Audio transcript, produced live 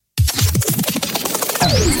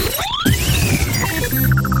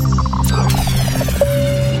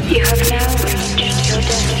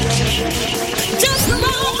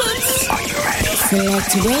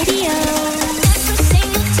Perfect Radio.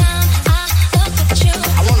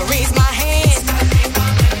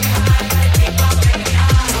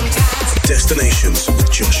 Destinations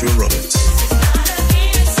with Joshua Roberts.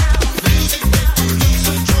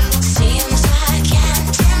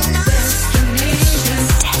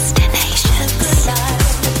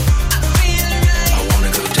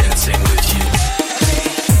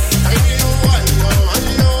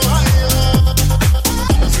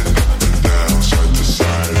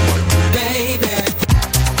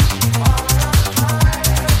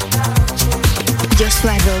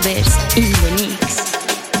 Joshua Roberts in the mix.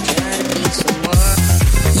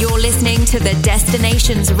 You're listening to the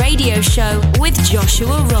Destinations Radio Show with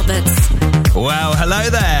Joshua Roberts. Well, hello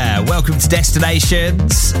there. Welcome to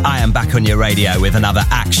Destinations. I am back on your radio with another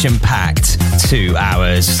action-packed 2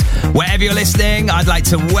 hours. Wherever you're listening, I'd like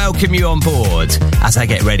to welcome you on board as I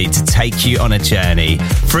get ready to take you on a journey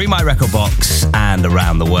through my record box and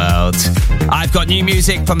around the world. I've got new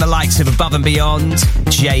music from the likes of Above and Beyond,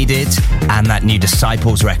 Jaded, and that new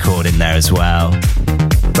Disciples record in there as well.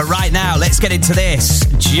 But right now, let's get into this.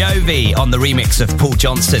 Jovi on the remix of Paul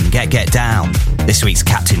Johnson, Get Down. This week's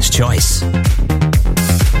Captain's Choice.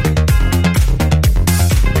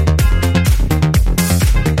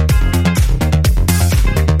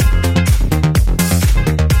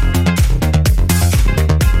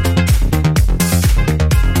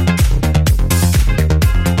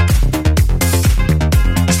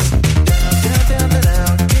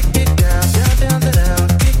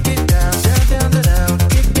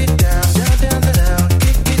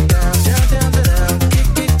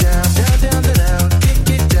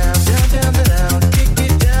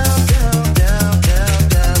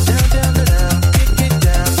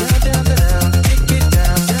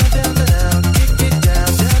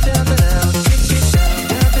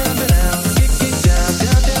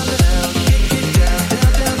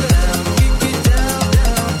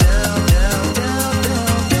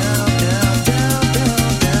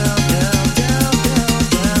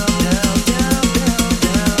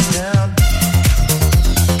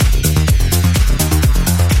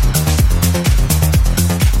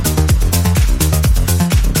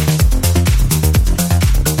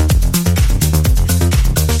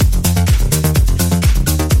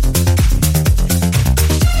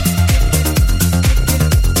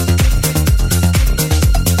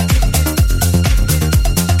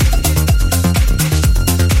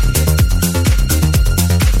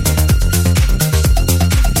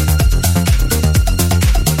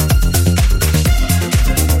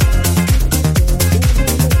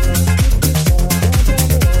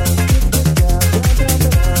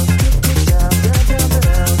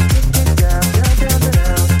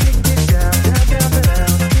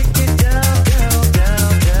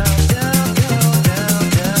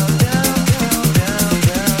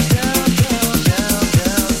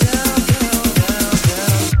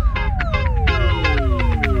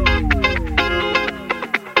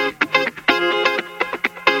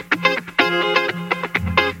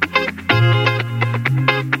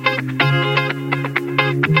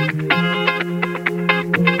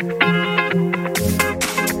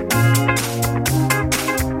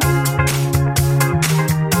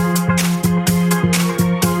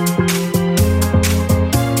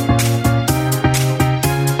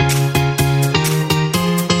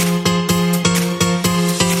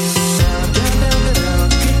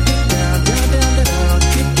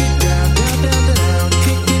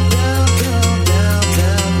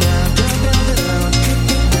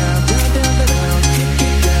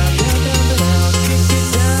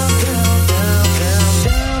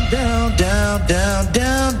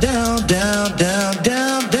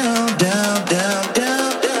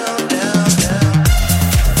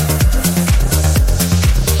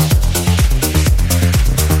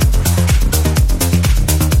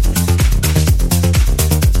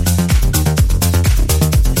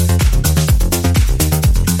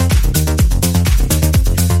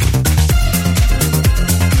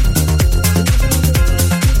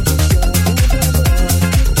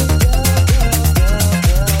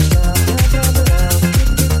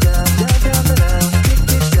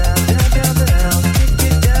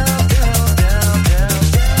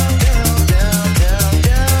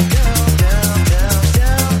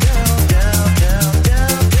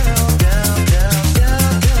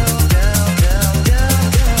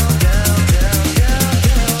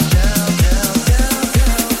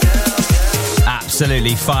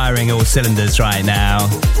 Absolutely firing all cylinders right now.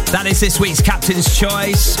 That is this week's Captain's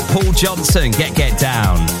Choice. Paul Johnson, Get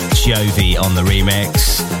Down. Jovi on the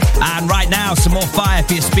remix. And right now, some more fire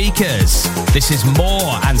for your speakers. This is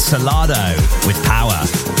Moore and Salado with Power.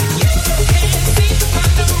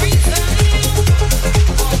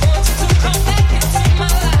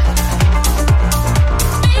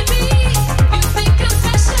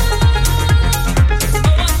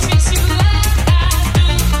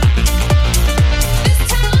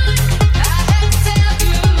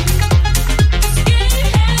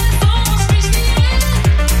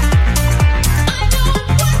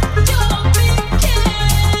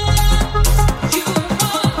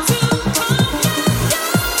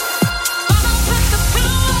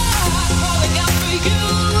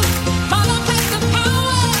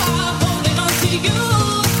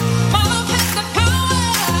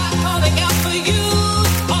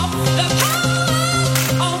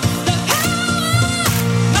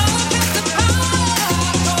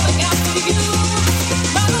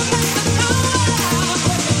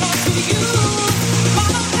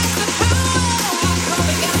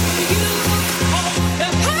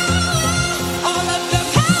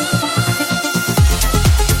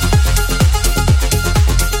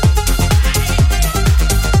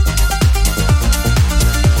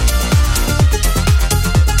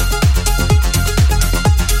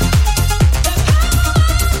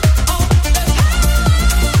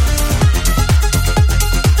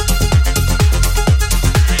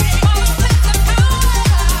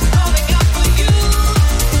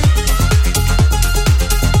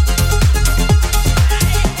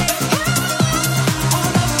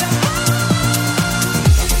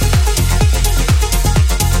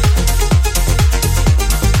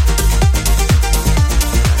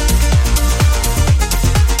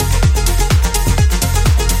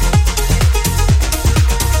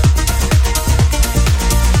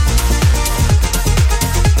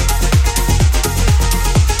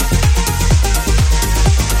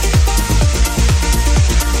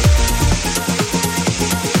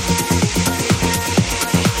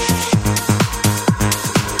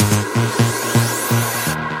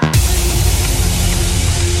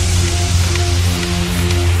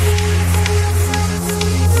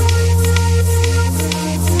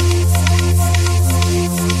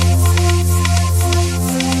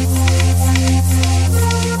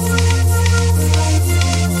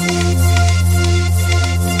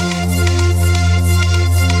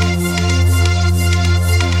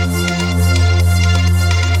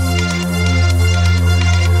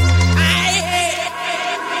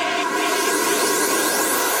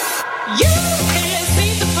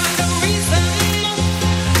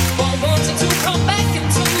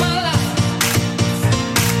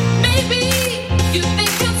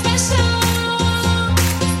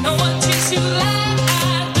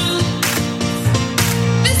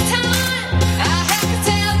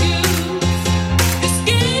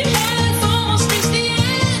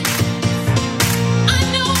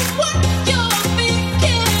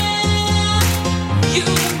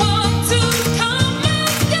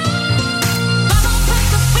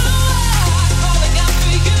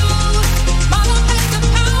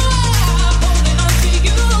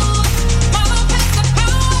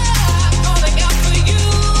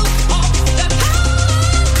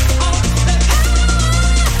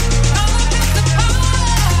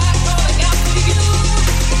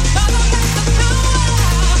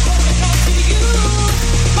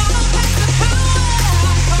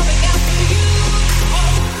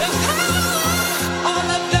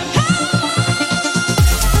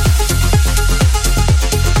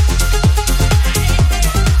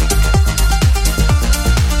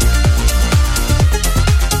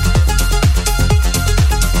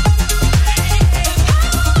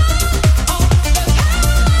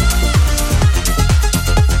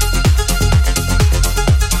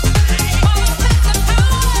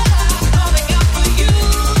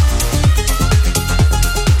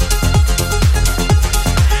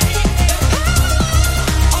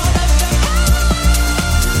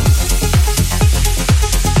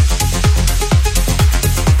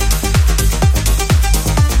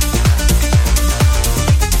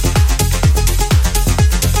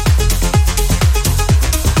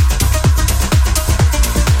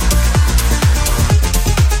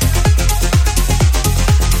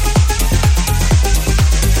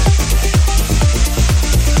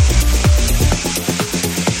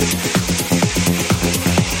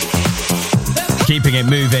 keeping it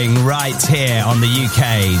moving right here on the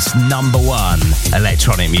UK's #1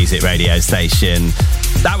 electronic music radio station.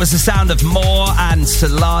 That was the sound of Moore and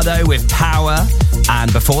Solado with Power.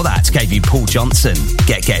 And before that, gave you Paul Johnson,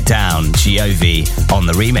 Get Down, Giove on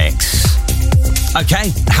the remix.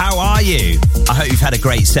 Okay, how are you? I hope you've had a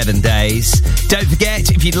great 7 days. Don't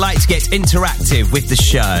forget, if you'd like to get interactive with the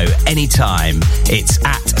show anytime, it's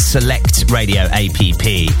at Select Radio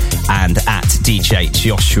APP and at DJ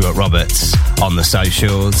Joshua Roberts on the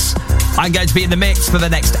socials. I'm going to be in the mix for the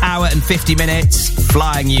next hour and 50 minutes,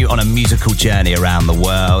 flying you on a musical journey around the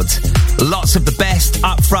world. Lots of the best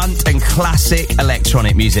upfront and classic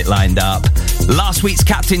electronic music lined up. Last week's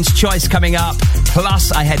Captain's Choice coming up,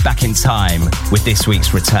 plus I head back in time with this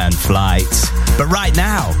week's return flight. But right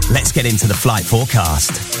now, let's get into the flight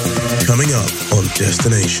forecast. Coming up on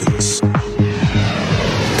Destinations.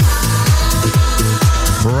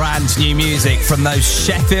 Brand new music from those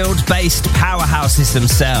Sheffield-based powerhouses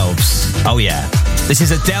themselves. Oh yeah, this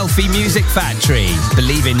is Adelphi Music Factory.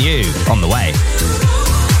 Believe in You on the way.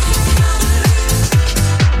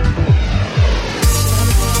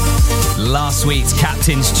 Last week's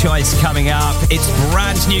Captain's Choice coming up. It's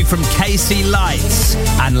brand new from Casey Lights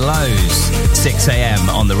and Lowe's. 6 a.m.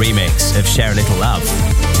 on the remix of Share a Little Love.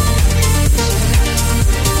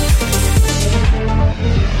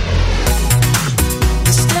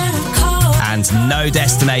 And no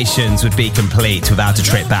Destinations would be complete without a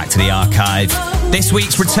trip back to the archive. This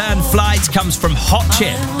week's return flight comes from Hot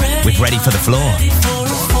Chip with Ready for the Floor.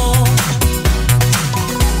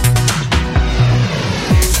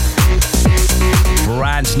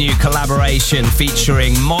 Brand new collaboration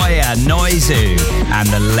featuring Moya Noizu and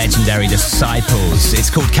the legendary Disciples. It's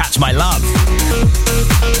called Catch My Love.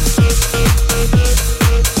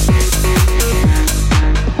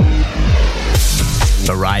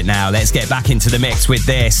 But right now, let's get back into the mix with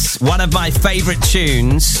this. One of my favourite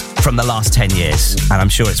tunes from the last 10 years. And I'm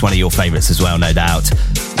sure it's one of your favourites as well, no doubt.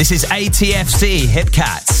 This is ATFC Hip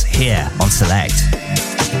Cats here on Select.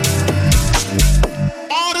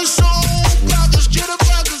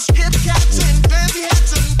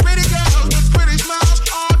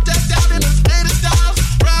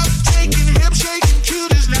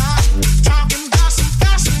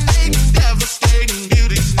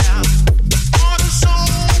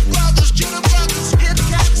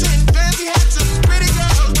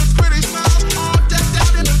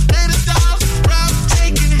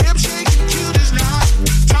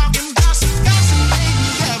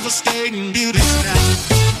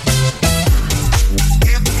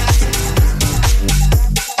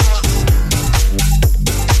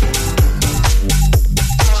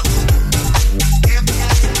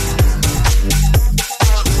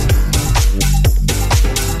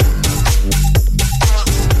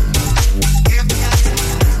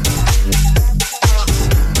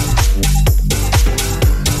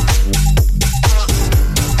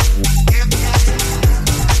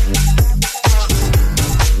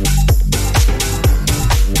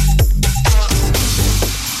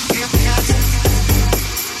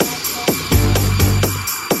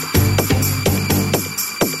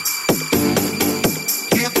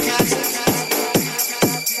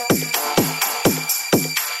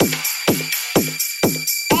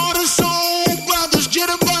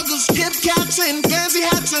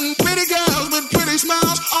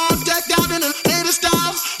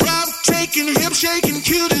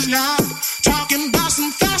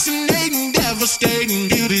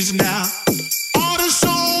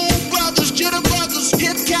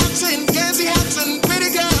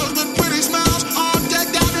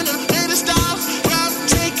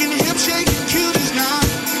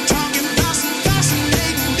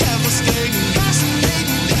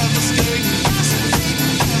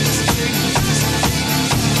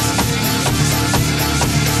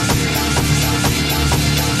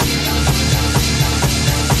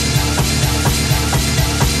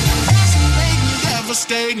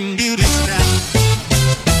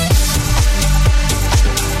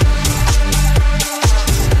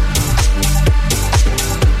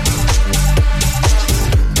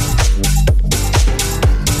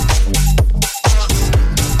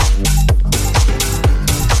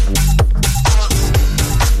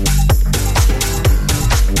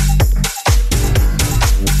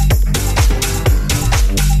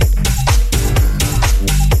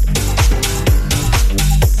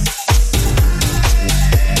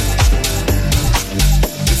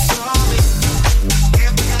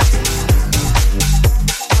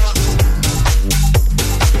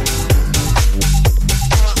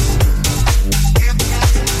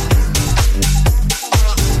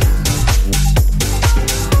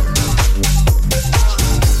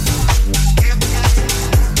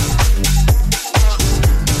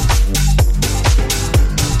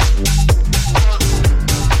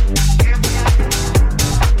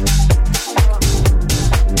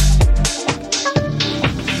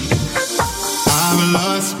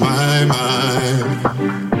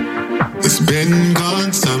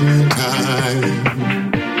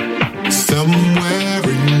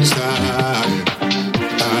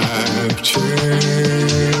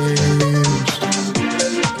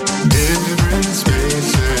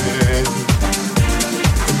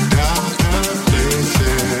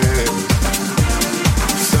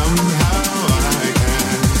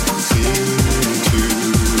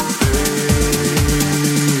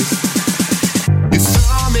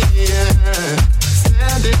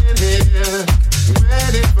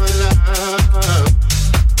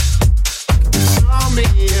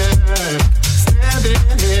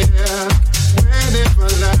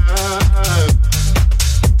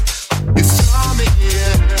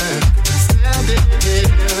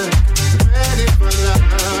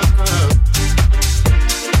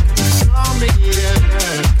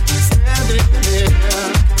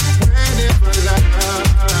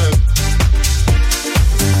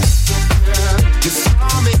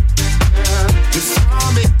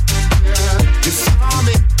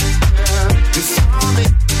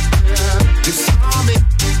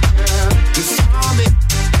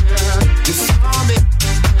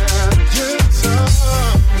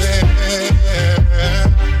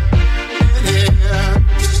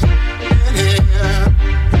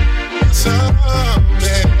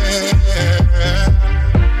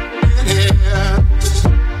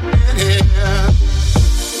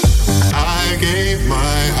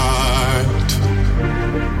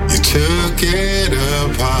 it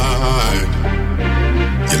apart.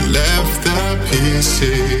 You left the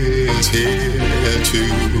pieces here to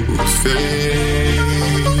fade.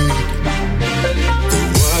 There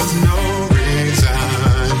was no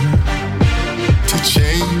reason to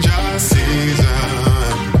change our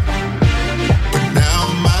season, but now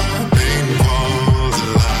my pain falls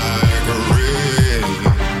like a rain.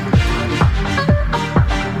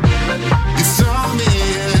 You saw me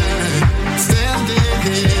standing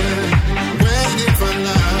here waiting for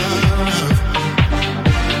love.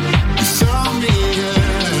 You saw me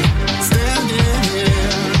standing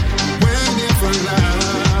here waiting for love.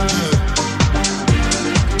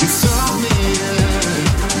 You saw me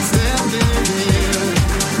standing here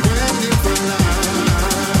waiting for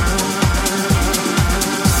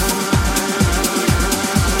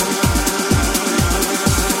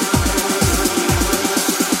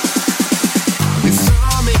You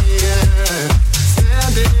saw me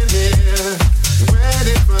standing here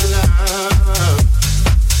waiting for love.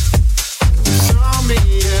 You saw me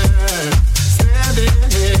standing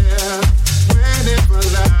here waiting for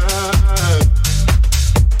love.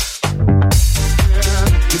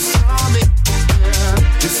 You saw me,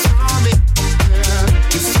 you saw me, you saw me,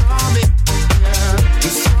 you saw me,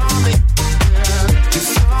 you saw me, you saw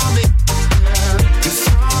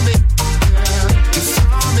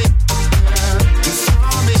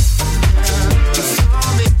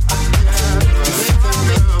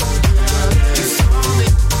me,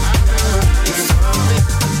 you saw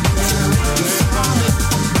me,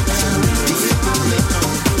 you saw me,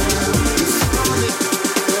 you saw me,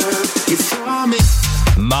 you saw me.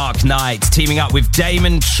 Mark Knight teaming up with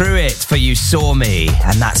Damon Truitt for You Saw Me,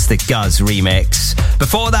 and that's the Guz remix.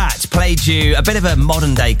 Before that, played you a bit of a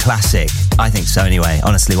modern day classic. I think so anyway,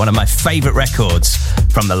 honestly, one of my favourite records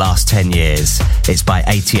from the last 10 years. It's by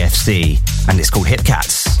ATFC and it's called Hip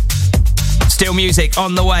Cats. Still music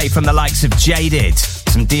on the way from the likes of Jaded,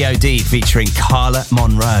 some DOD featuring Carla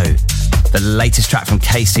Monroe, the latest track from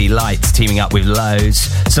KC Light teaming up with Lowe's,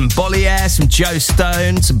 some Bollier, some Joe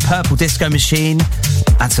Stone, some Purple Disco Machine,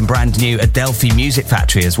 and some brand new Adelphi Music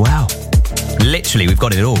Factory as well. Literally, we've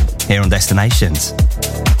got it all here on Destinations.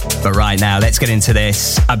 But right now, let's get into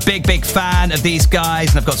this. A big fan of these guys,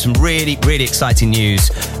 and I've got some really exciting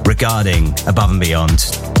news regarding Above and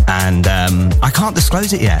Beyond. And I can't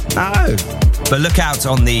disclose it yet. No. But look out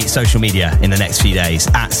on the social media in the next few days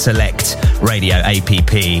at Select Radio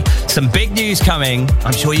APP. Some big news coming.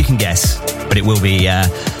 I'm sure you can guess, but it will be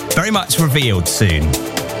very much revealed soon.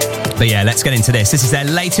 But yeah, let's get into this. This is their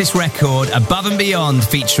latest record, Above and Beyond,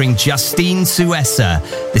 featuring Justine Suessa.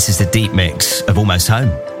 This is the deep mix of Almost Home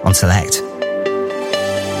on Select.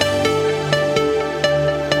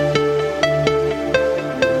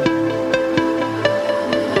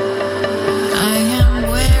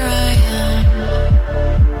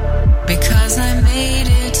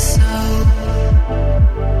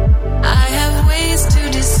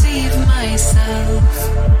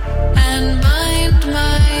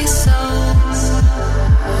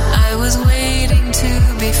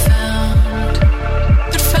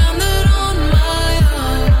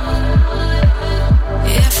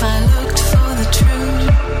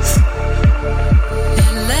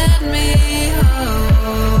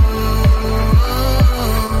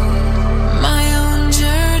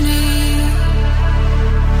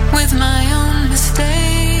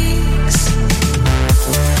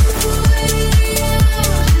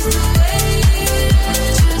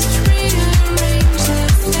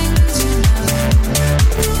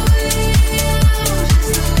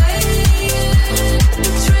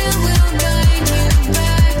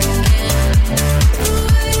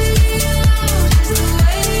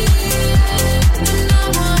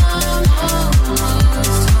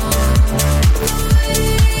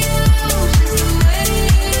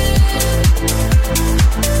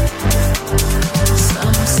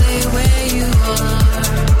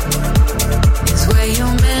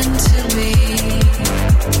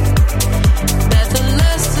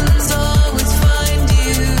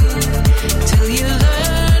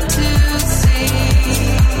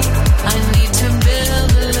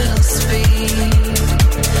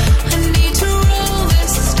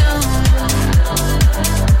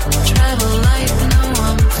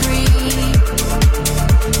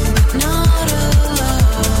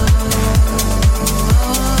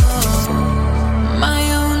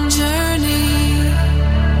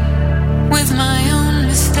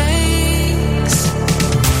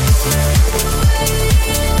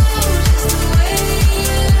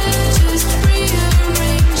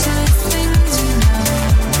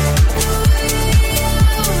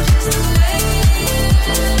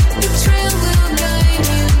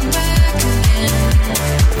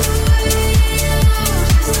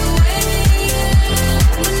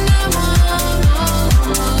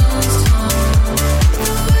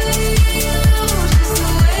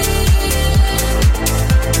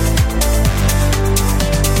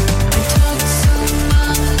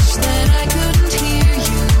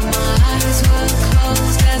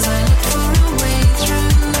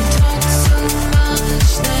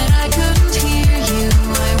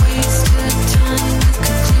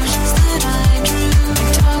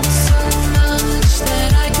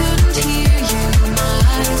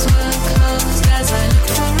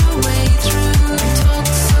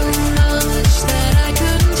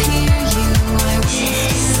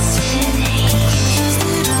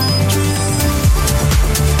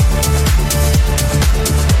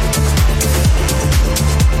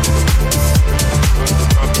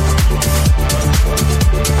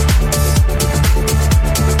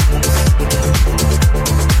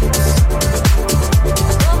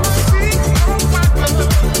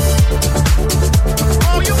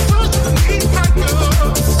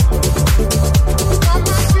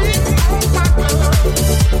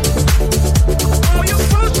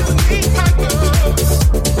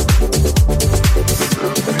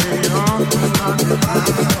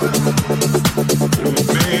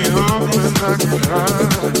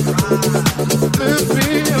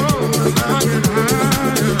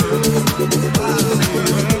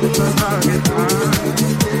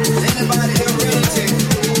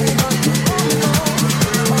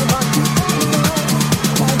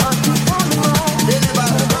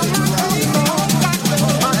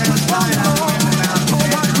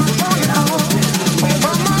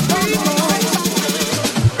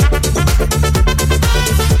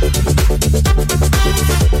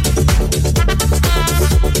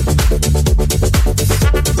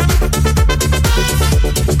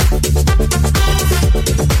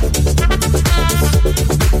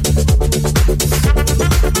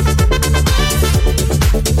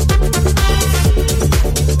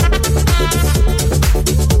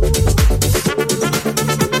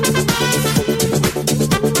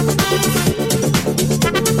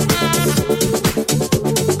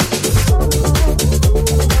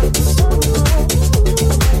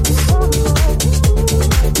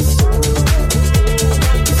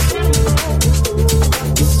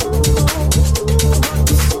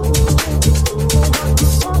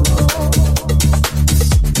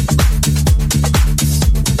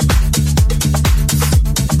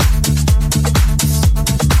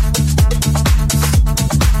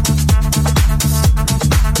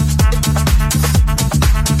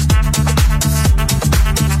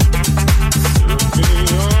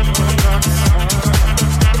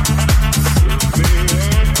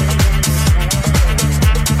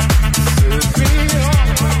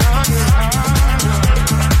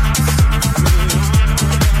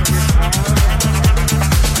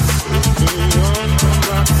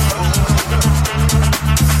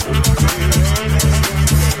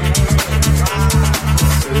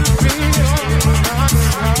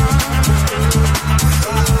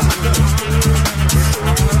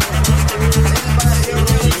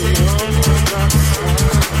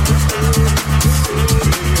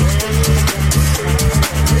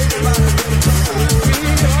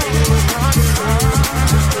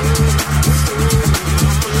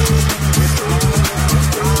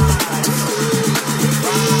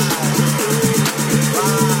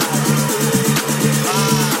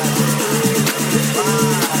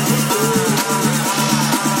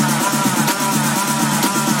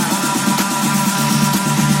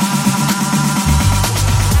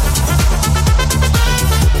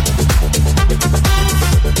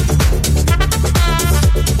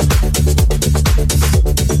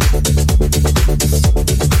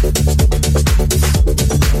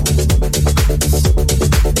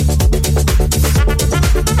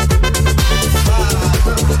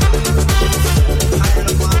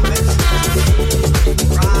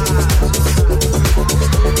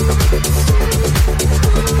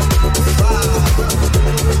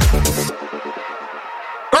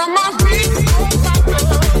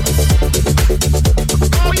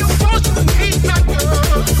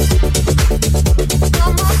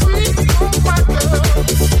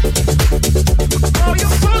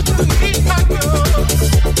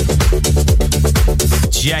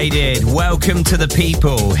 Jaded, welcome to the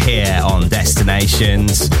people here on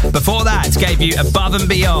Destinations. Before that, gave you Above and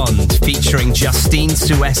Beyond featuring Justine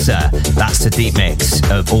Suessa. That's the deep mix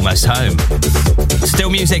of Almost Home. Still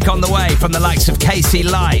music on the way from the likes of Casey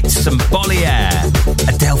Light, some Bollier,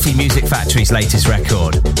 Adelphi Music Factory's latest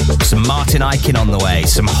record, some Martin Ikin on the way,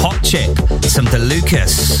 some Hot Chip, some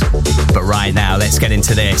DeLucas. But right now, let's get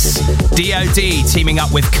into this. DOD teaming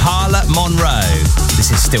up with Carla Monroe. This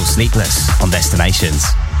is Still Sleepless on Destinations.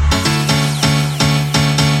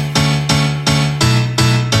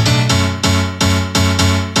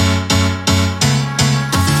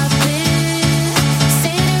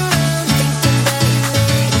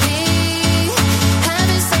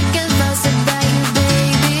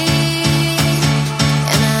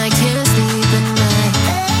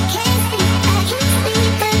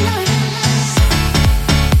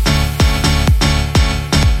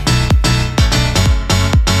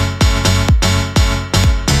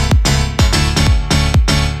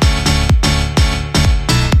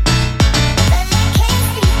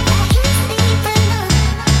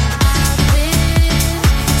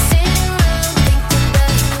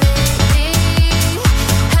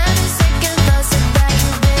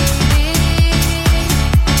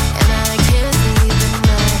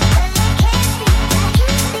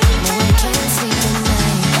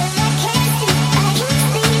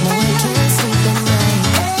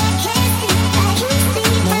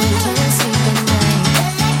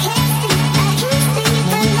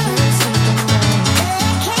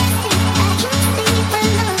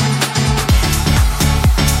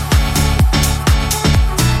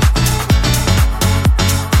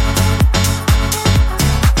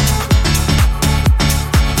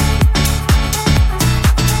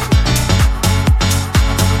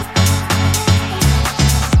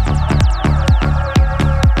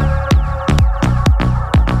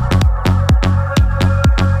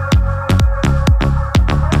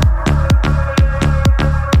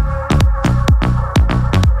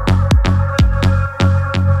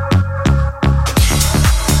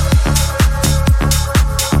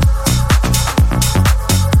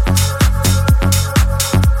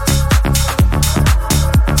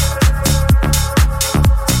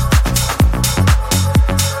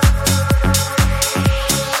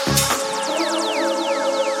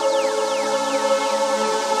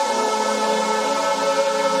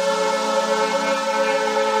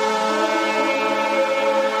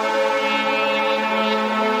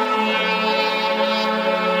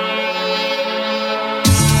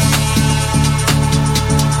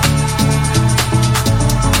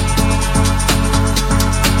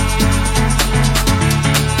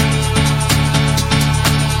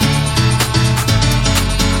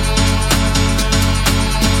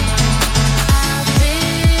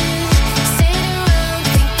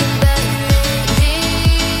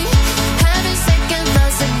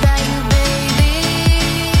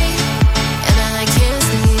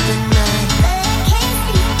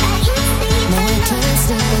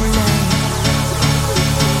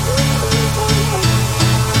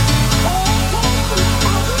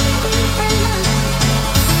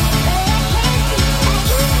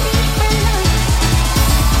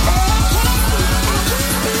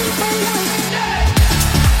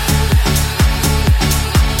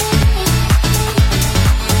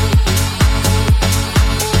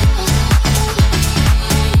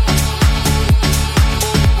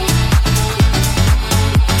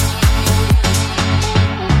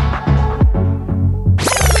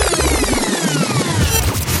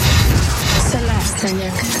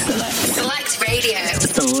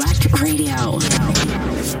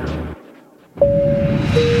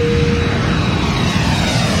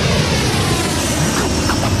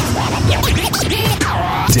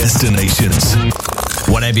 Destinations.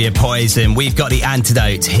 Whatever your poison, we've got the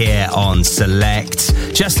antidote here on Select.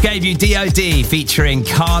 Just gave you DOD featuring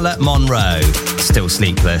Carla Monroe, Still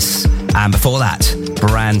Sleepless. And before that,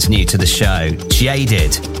 brand new to the show,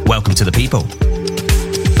 Jaded, Welcome to the People.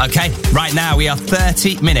 Okay, right now we are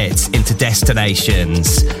 30 minutes into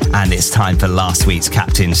Destinations, and it's time for last week's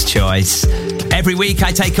Captain's Choice. Every week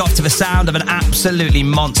I take off to the sound of an absolutely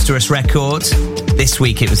monstrous record. This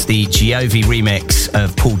week it was the Giove remix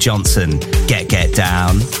of Paul Johnson, Get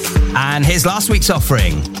Down. And here's last week's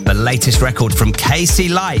offering, the latest record from Casey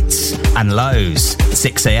Lights and Lowe's,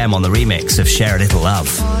 6 a.m. on the remix of Share a Little Love.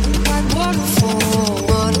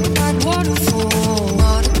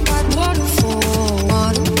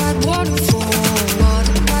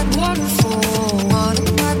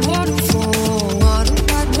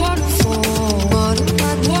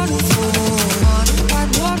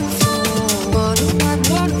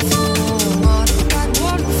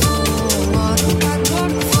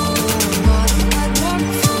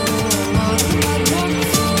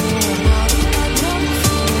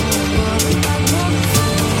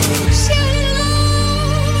 Share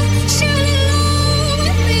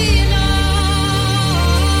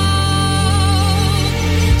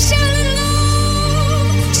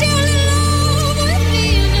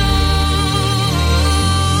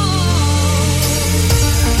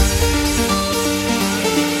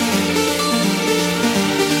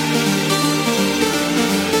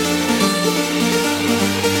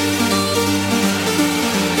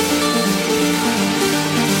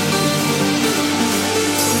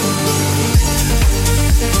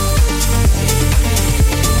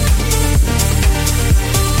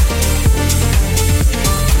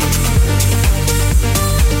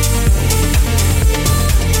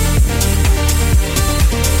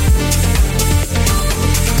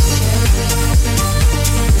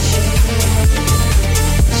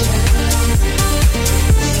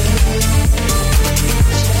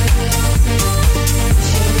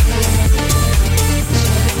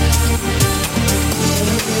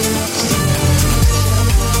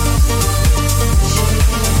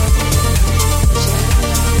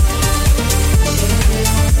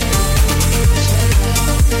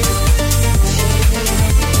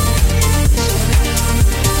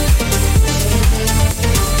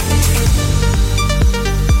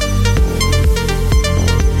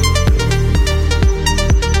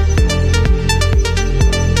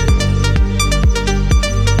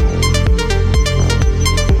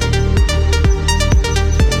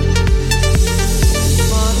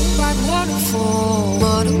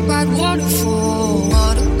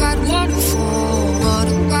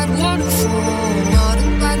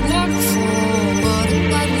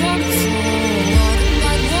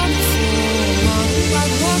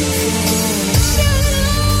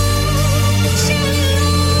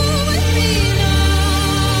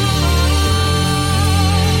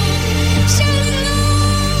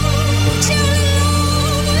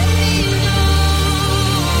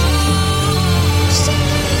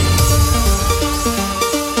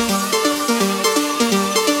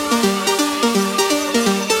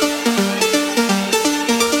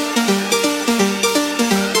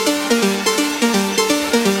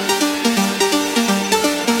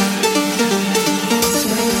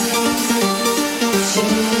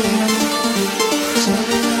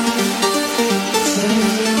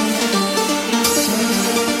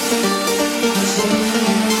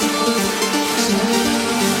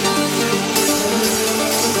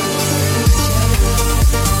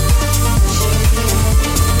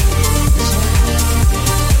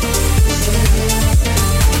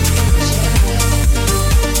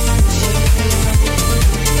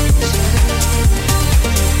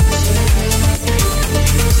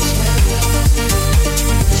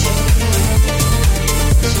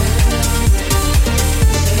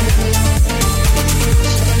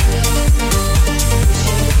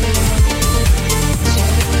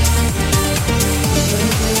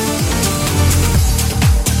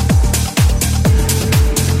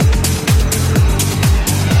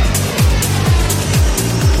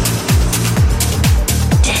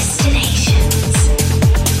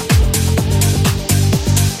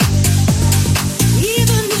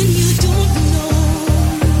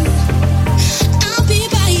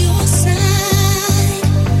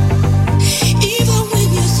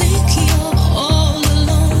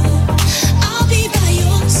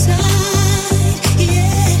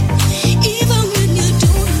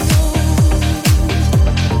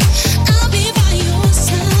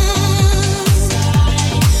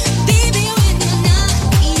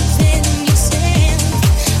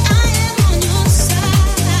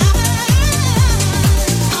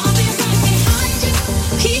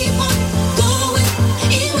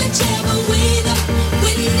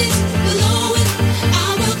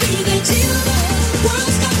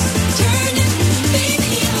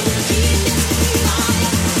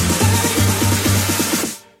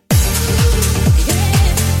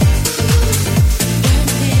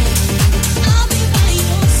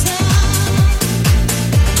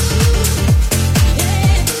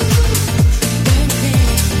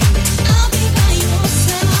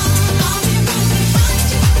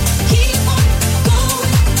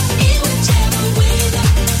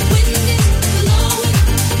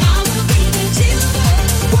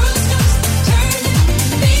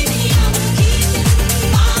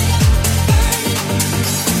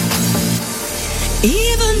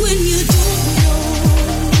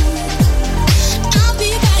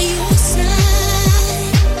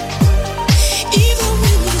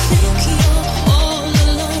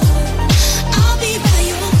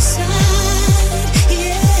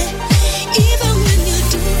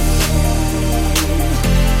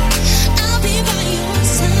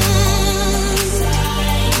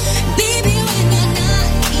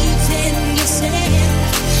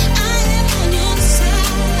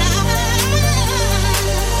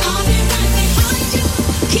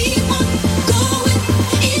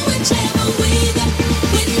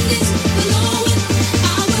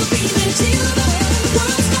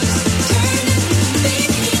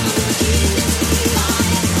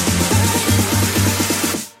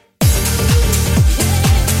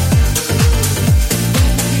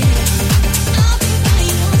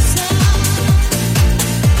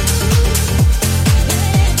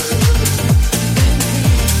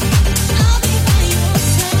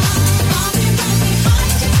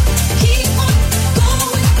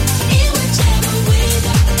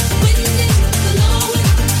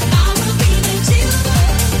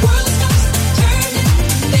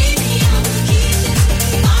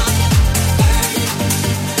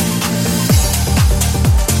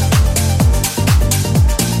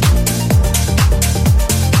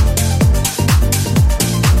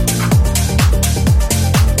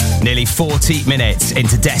Nearly 40 minutes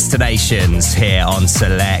into Destinations here on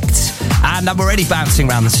Select. And I'm already bouncing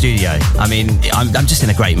around the studio. I mean, I'm just in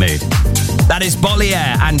a great mood. That is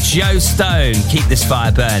Bollier and Joe Stone. Keep This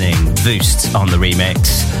Fire Burning. Boost on the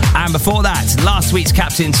remix. And before that, last week's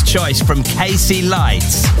Captain's Choice from Casey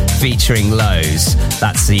Lights featuring Lowe's.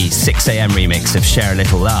 That's the 6am remix of Share a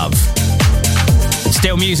Little Love.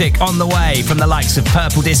 Still music on the way from the likes of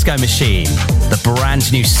Purple Disco Machine, the brand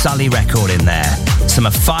new Sully record in there, some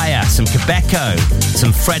of Fire, some Quebeco,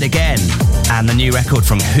 some Fred Again, and the new record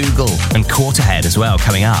from Hoogle and Quarterhead as well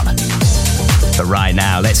coming up. But right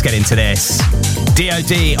now, let's get into this.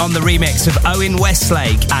 DOD on the remix of Owen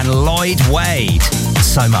Westlake and Lloyd Wade.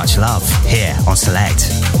 So much love here on Select.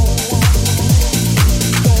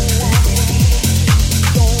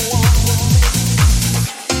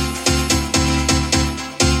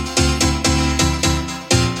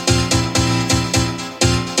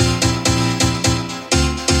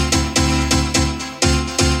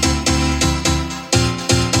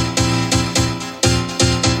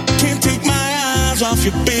 Off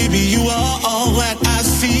you, baby, you are all that I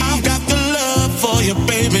see. I've got the love for you,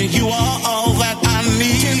 baby, you are all that I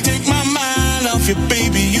need. Can't take my mind off you,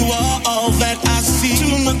 baby, you are all that I see.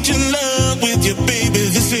 Too much in love with you, baby,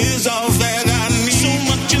 this is all that I need. So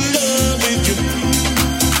much in love with you.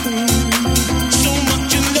 So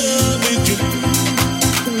much in love with you.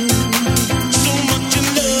 So much in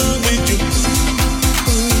love with you.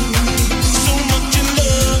 So much in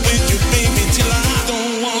love with you, baby, till I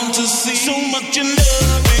don't want to see. So much in love.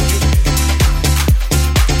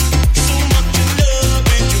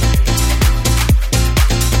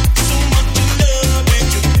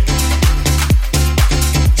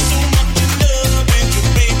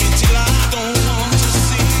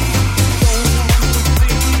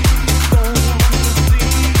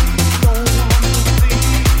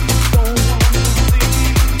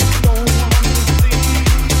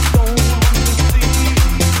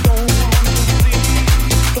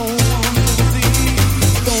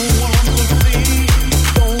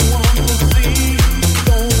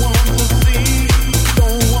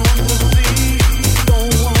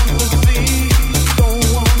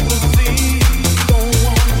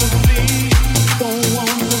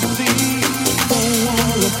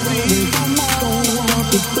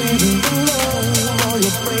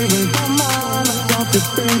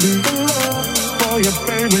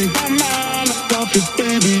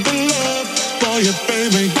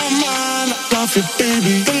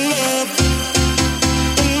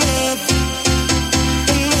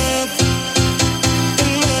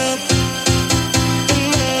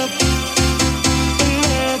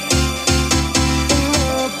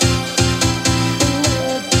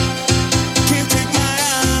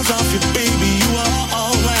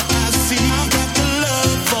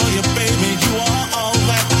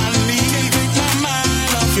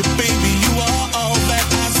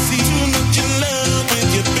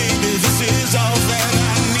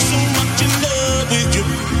 Too much in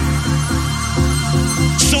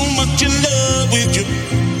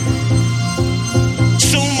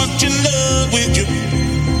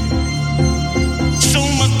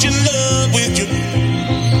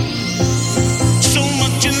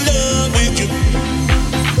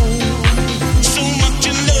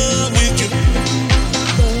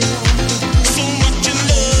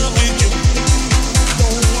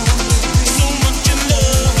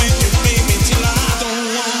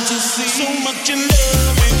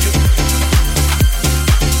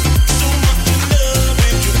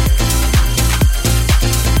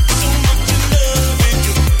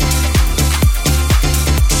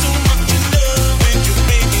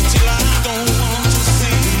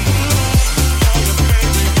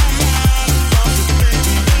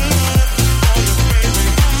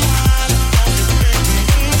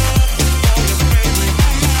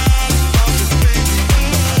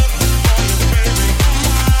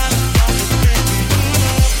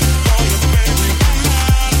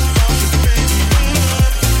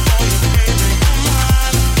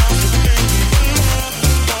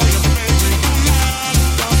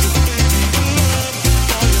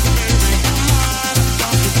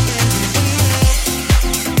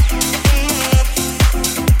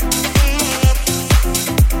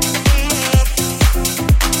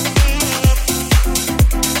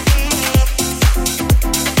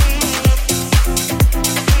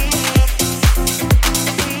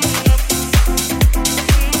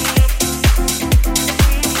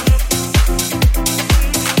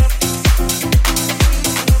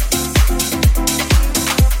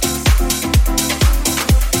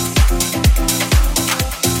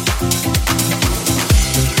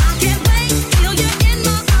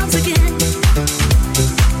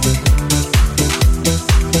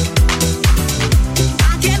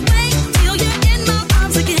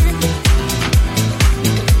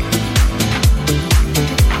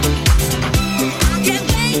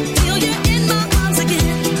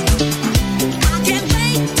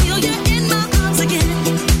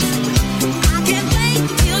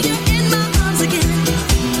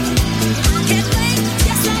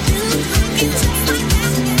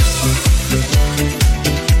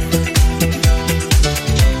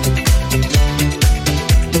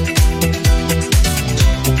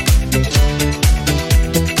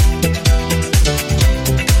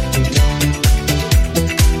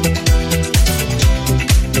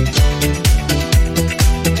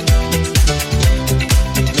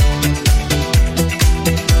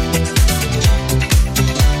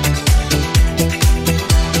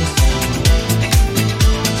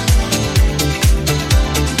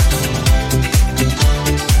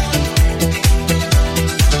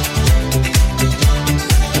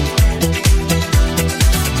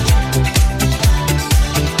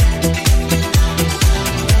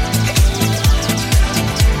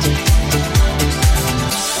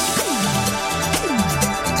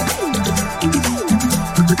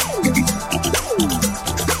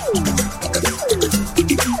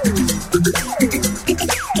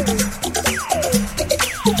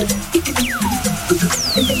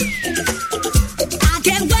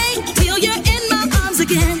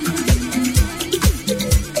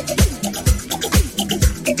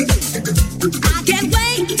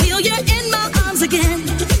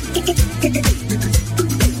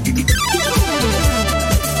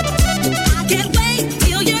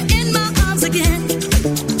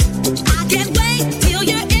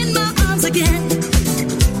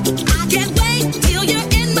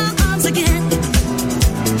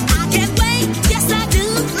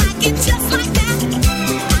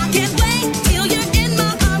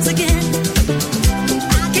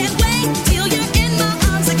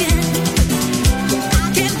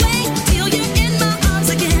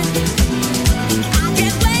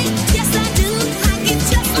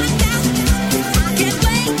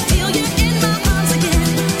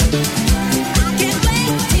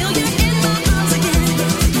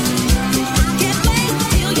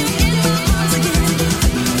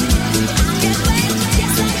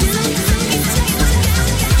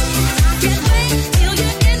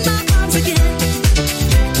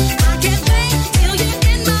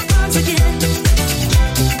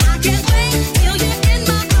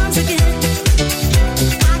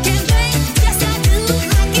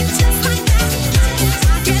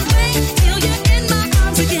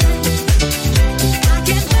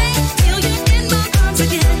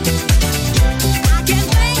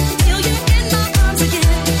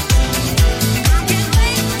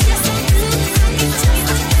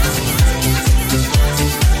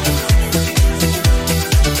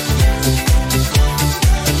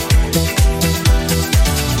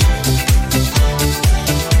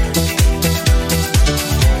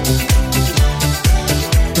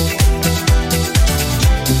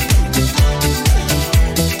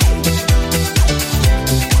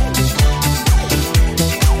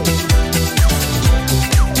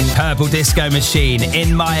Purple Disco Machine,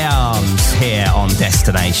 In My Arms, here on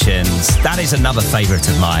Destinations. That is another favourite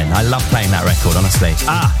of mine. I love playing that record, honestly.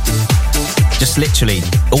 Just literally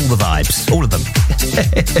all the vibes, all of them.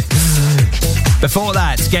 Before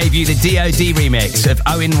that, gave you the DOD remix of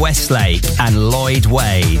Owen Westlake and Lloyd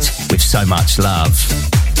Wade with So Much Love.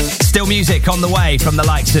 Still music on the way from the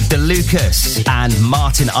likes of DeLucas and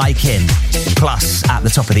Martin Ikin. Plus, at the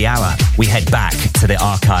top of the hour, we head back to the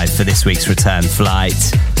archive for this week's return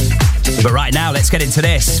flight. But right now, let's get into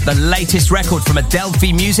this, the latest record from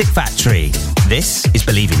Adelphi Music Factory. This is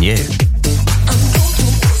Believe in You.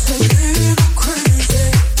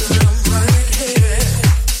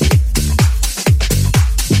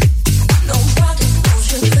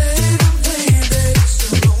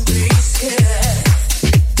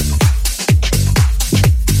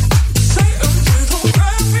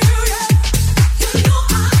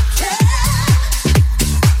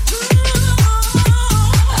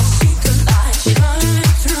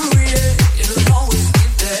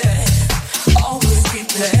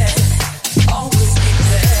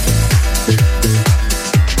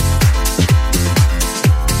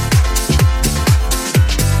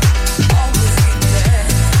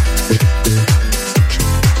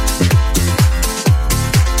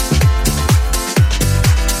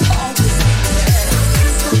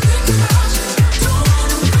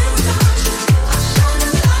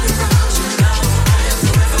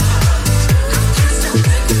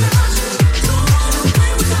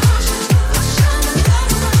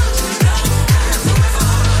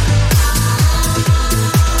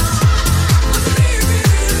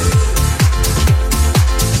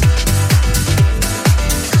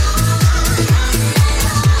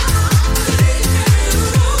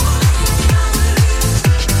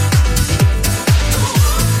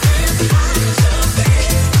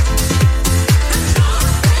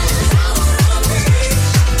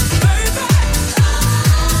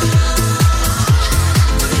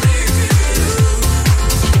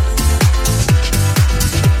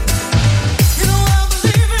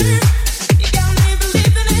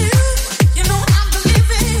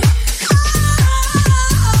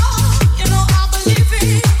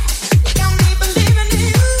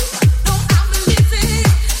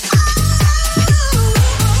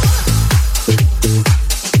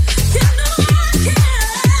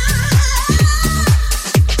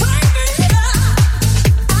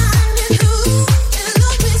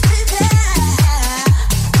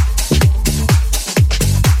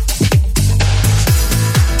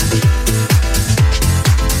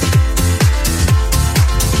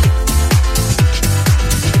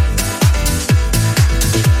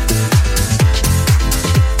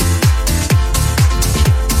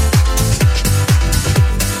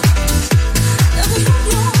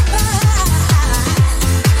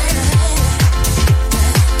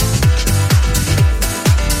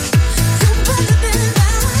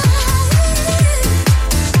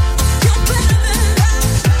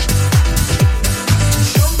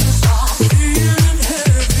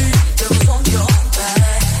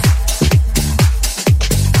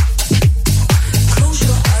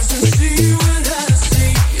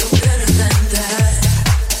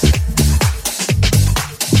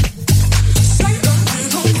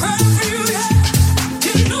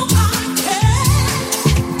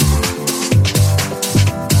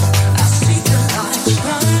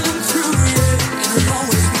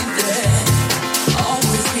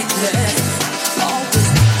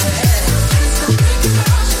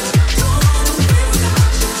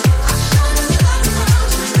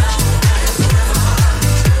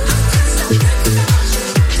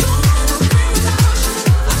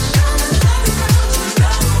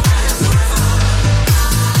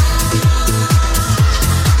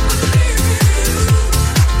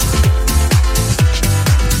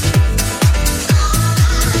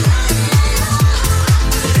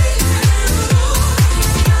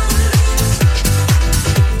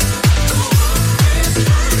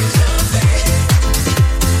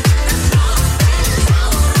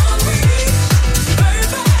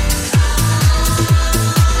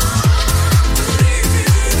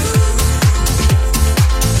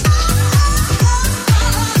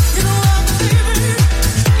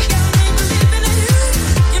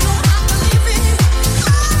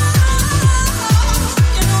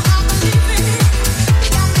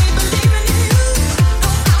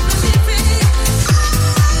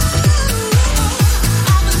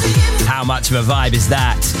 Of a vibe is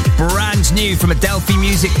that? Brand new from Adelphi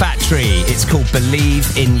Music Factory. It's called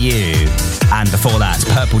Believe in You. And before that,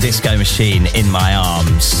 Purple Disco Machine, In My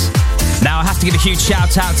Arms. Now I have to give a huge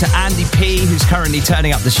shout out to Andy P, who's currently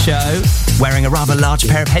turning up the show wearing a rather large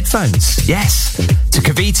pair of headphones. Yes. To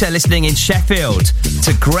Kavita listening in Sheffield.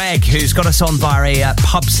 To Greg, who's got us on via a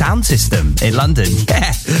pub sound system in London.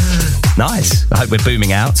 Yeah. Nice. I hope we're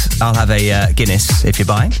booming out. I'll have a Guinness if you're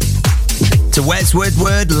buying. To Wes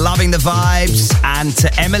Woodward, loving the vibes. And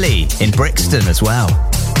to Emily in Brixton as well.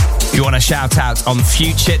 If you want to shout out on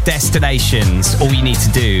future destinations, all you need to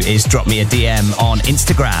do is drop me a DM on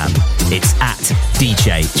Instagram. It's at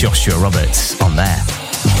DJ Joshua Roberts on there.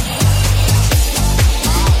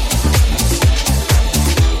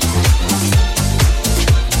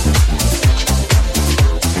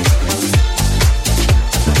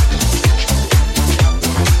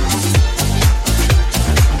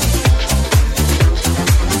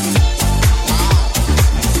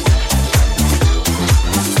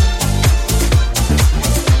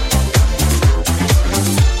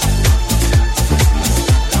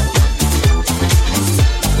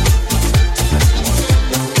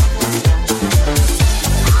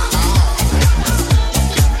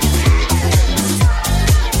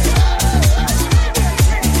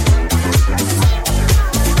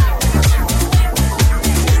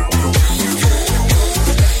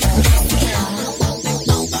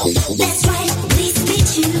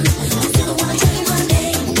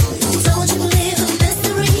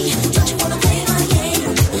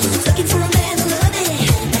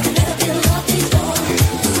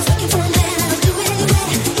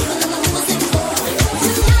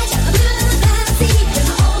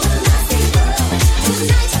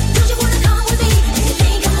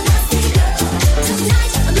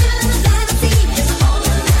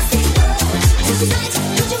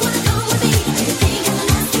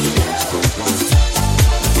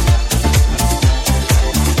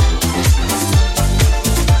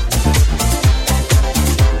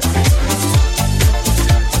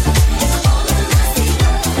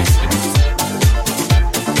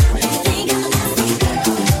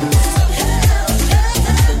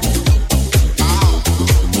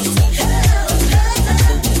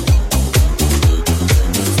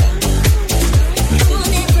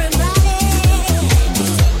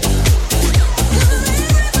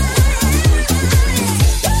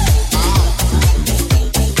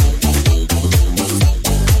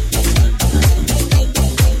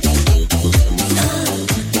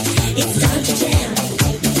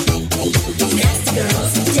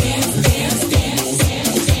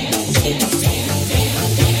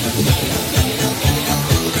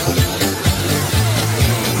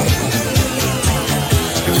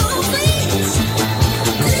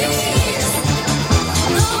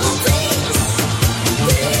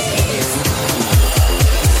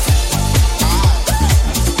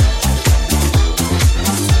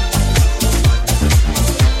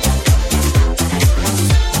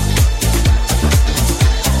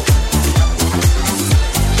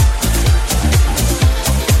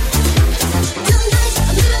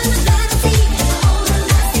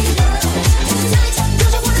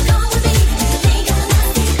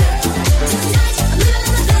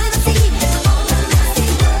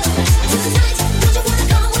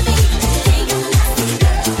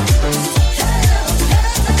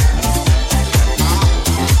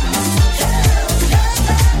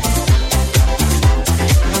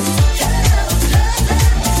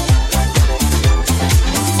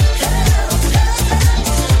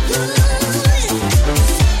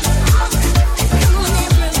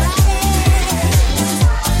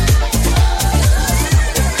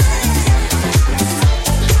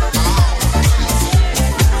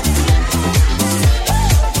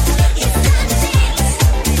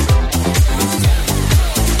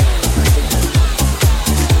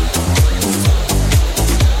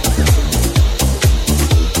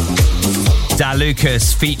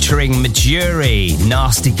 Lucas featuring Majuri,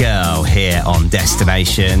 Nasty Girl, here on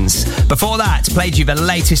Destinations. Before that, played you the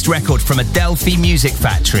latest record from Adelphi Music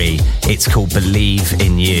Factory. It's called Believe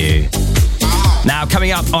in You. Now,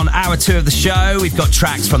 coming up on hour 2 of the show, we've got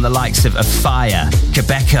tracks from the likes of Fire,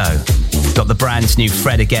 Quebeco. Got the brand new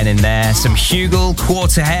Fred again in there. Some Hugel,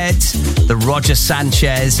 Quarterhead, the Roger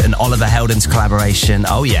Sanchez and Oliver Heldens collaboration.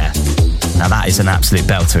 Oh, yeah. Now, that is an absolute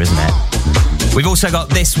belter, isn't it? We've also got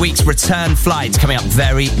this week's return flight coming up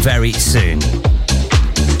very, very soon.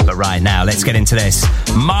 But right now, let's get into this.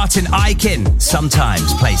 Martin Ikin,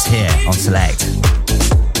 Sometimes, plays here on Select.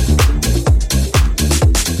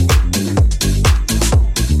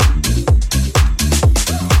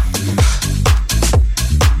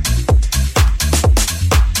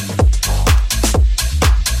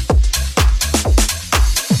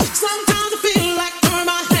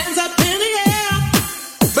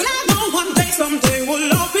 Someday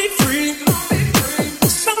we'll all be free.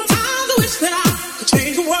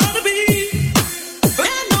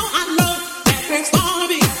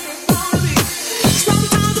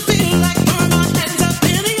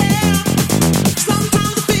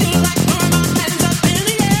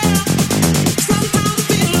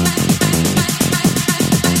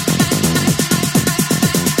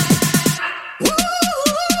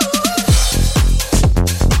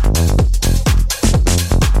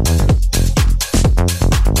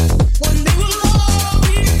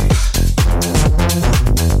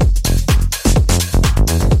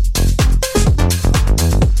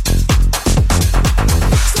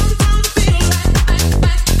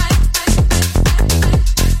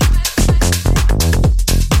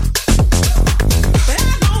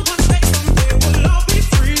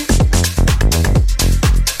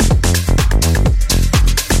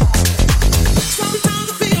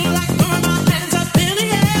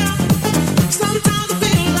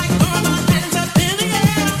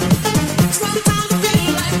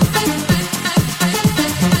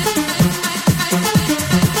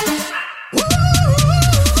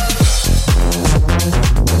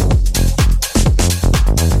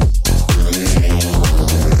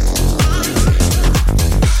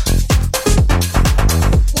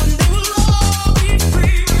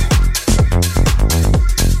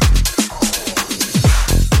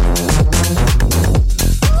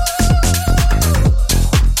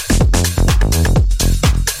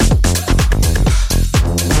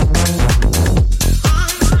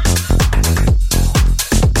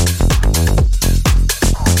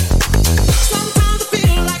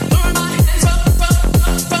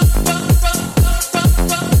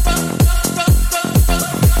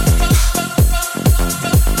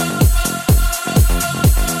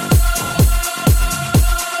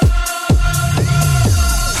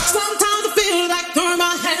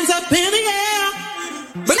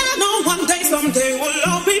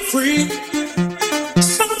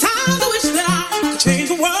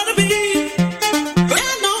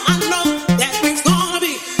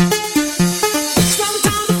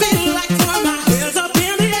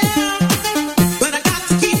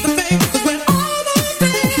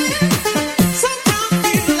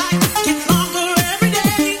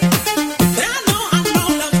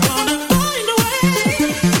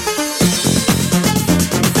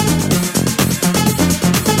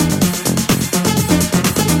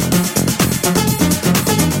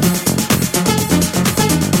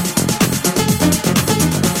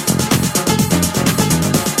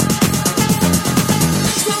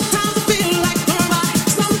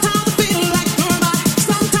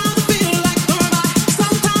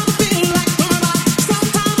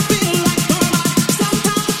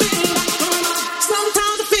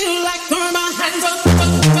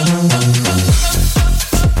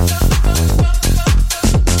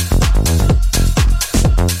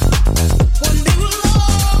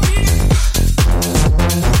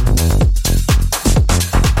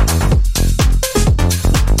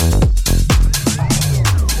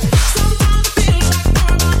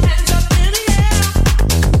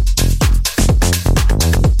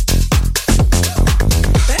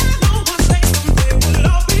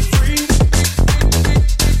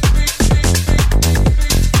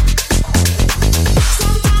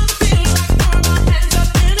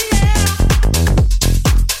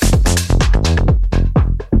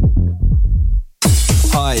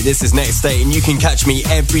 This is Next Day, and you can catch me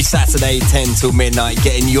every Saturday 10 till midnight,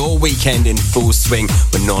 getting your weekend in full swing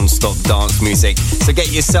with non-stop dance music. So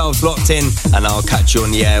get yourselves locked in, and I'll catch you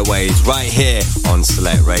on the airwaves right here on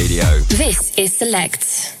Select Radio. This is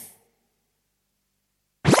Select.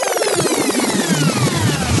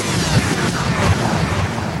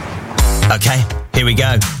 Okay, here we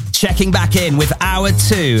go. Checking back in with hour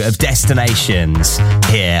 2 of Destinations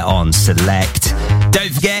here on Select.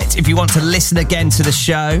 Don't forget, if you want to listen again to the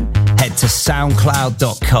show, head to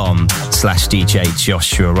soundcloud.com/DJ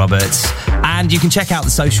Joshua Roberts. And you can check out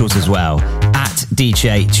the socials as well, at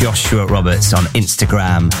DJ Joshua Roberts on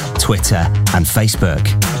Instagram, Twitter and Facebook.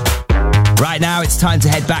 Right now, it's time to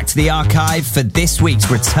head back to the archive for this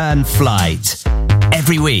week's return flight.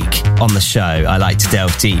 Every week on the show, I like to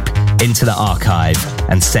delve deep into the archive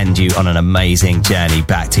and send you on an amazing journey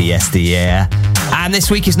back to yesteryear. And this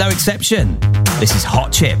week is no exception. This is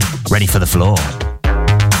Hot Chip, Ready for the Floor.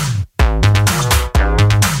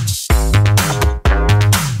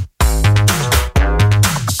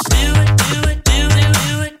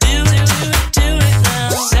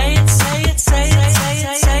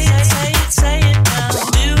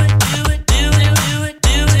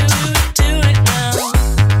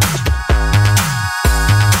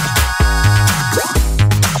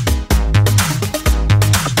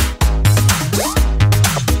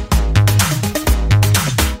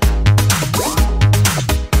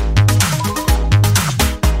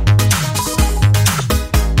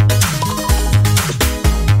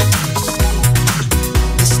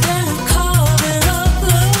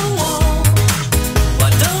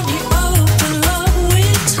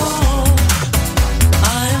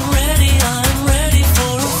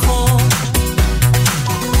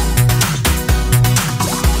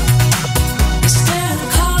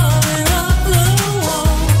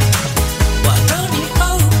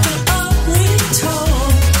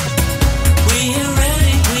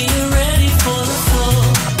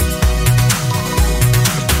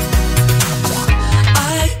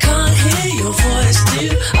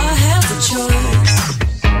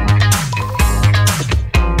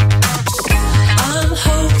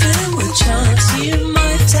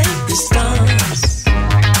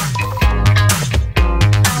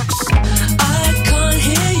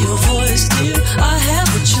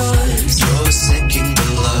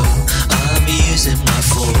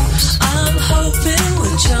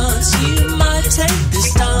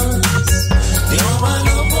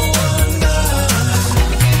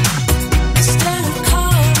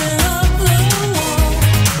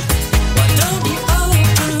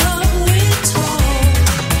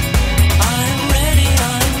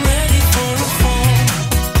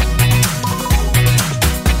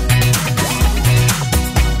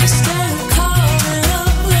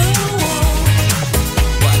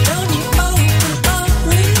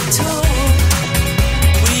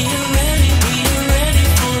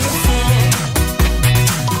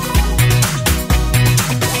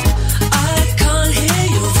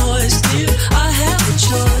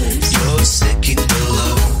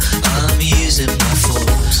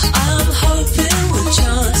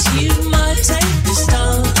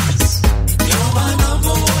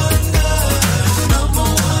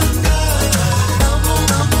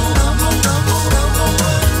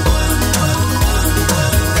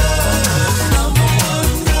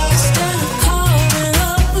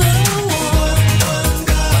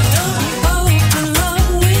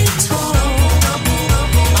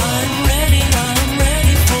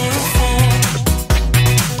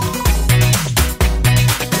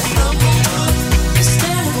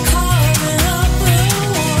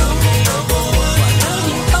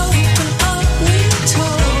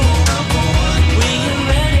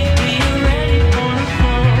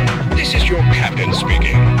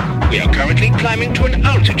 climbing to an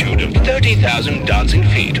altitude of 30,000 dancing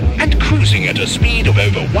feet and cruising at a speed of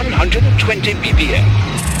over 120 ppm.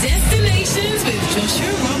 Destinations with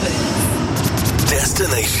Joshua Roberts.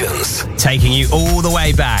 Destinations. Taking you all the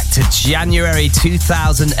way back to January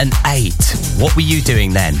 2008. What were you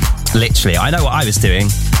doing then? Literally, I know what I was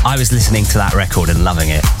doing. I was listening to that record and loving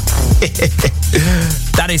it.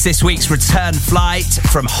 That is this week's return flight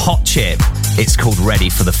from Hot Chip. It's called Ready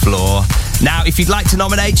for the Floor. Now, if you'd like to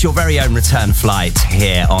nominate your very own return flight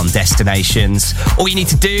here on Destinations, all you need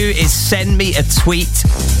to do is send me a tweet.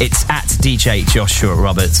 It's at DJ Joshua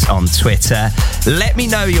Roberts on Twitter. Let me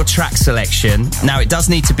know your track selection. Now, it does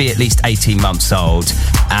need to be at least 18 months old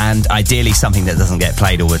and ideally something that doesn't get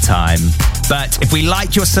played all the time. But if we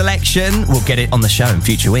like your selection, we'll get it on the show in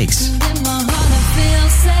future weeks. In my heart I feel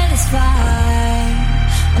satisfied.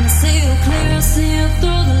 When I see you clear, I see you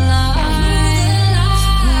through the light.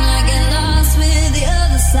 When I get lost with the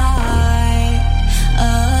other side,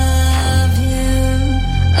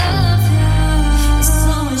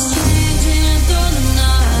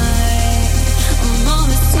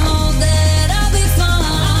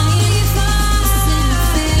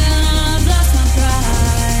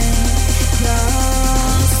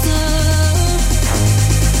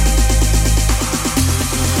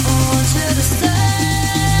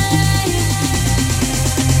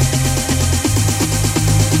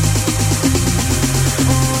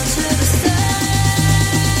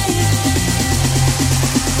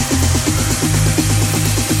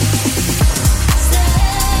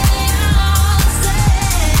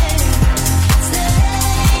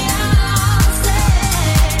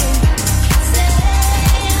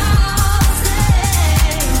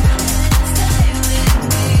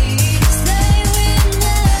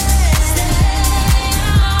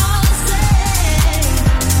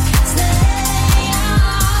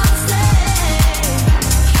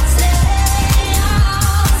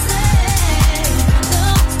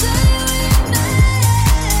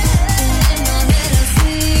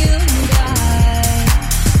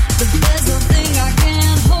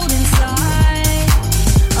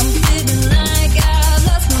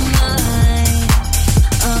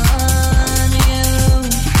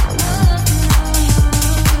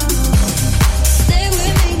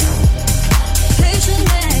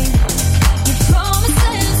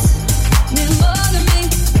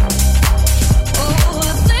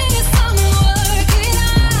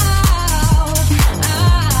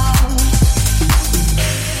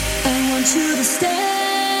 you to stay.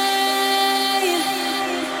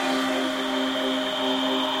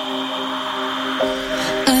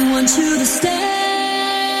 I want you to stay.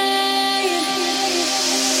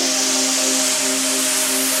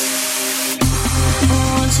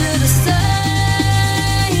 I want you to stay.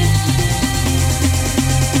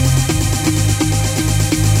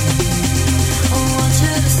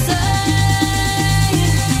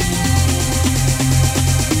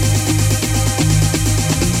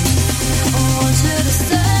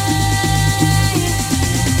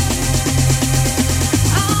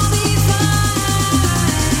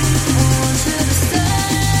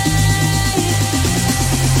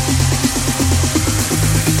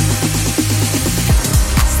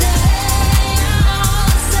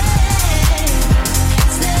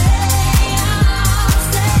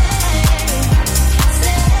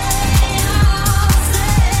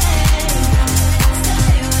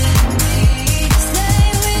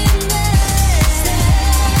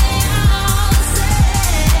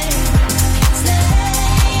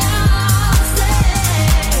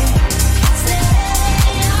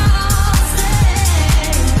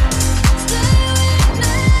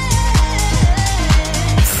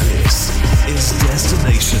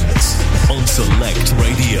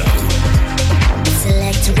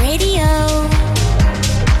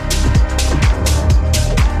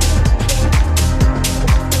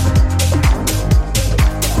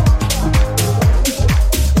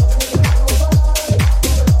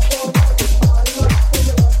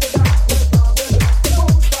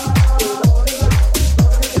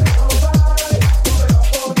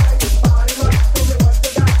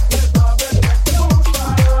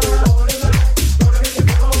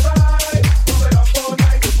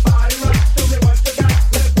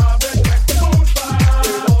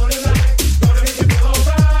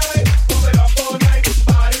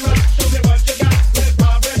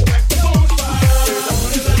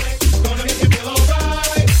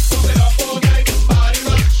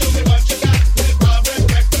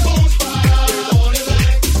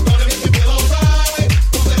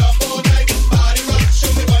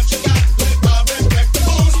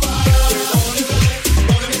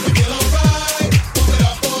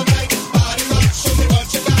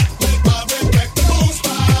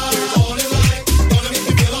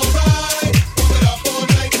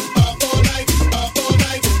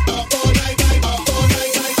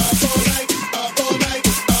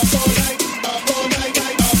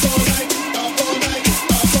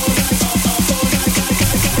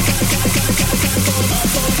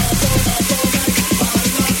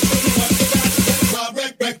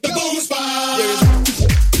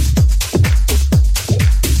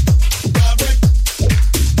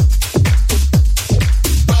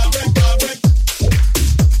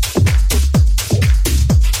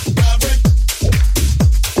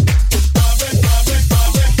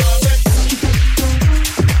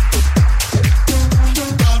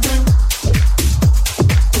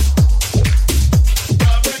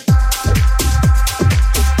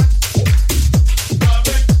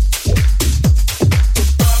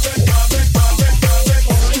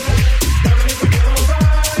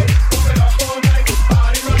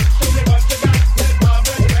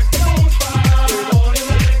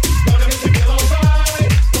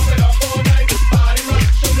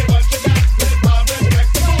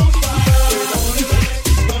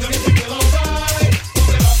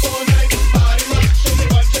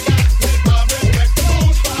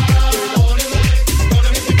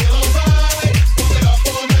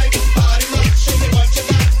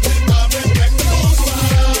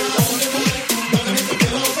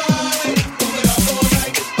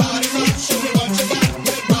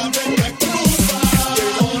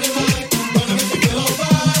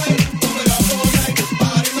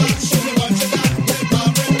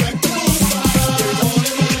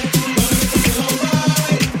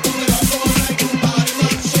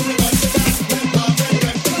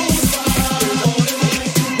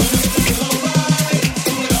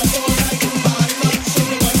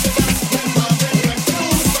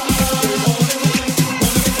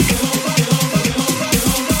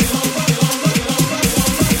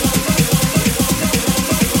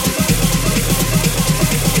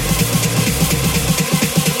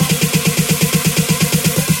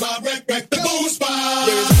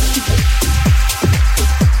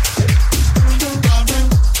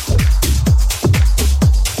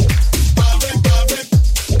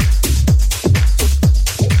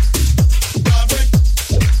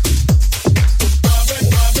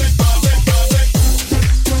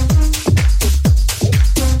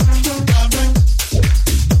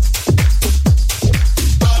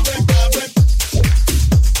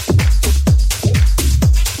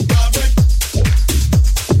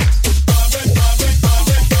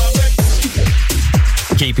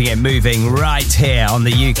 Keeping it moving right here on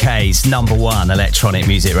the UK's #1 electronic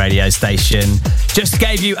music radio station. Just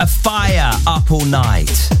gave you a Fire, Up All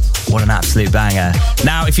Night. What an absolute banger.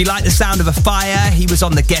 Now, if you like the sound of a fire, he was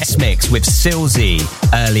on the guest mix with Silsey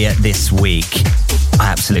earlier this week.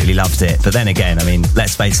 I absolutely loved it. But then again, I mean,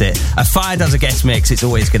 let's face it, a fire does a guest mix, it's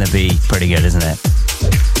always going to be pretty good, isn't it?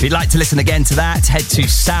 If you'd like to listen again to that, head to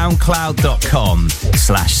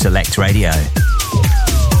soundcloud.com/selectradio.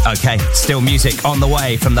 Okay, still music on the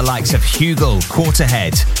way from the likes of Hugel,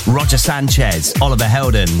 Quarterhead, Roger Sanchez, Oliver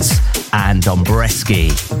Heldens and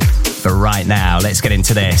Dombreski. But right now, let's get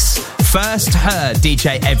into this. First heard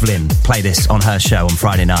DJ Evelyn play this on her show on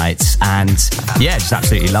Friday nights, and yeah, just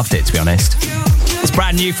absolutely loved it, to be honest. It's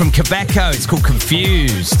brand new from Quebeco, it's called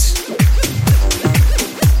Confused. Confused with you.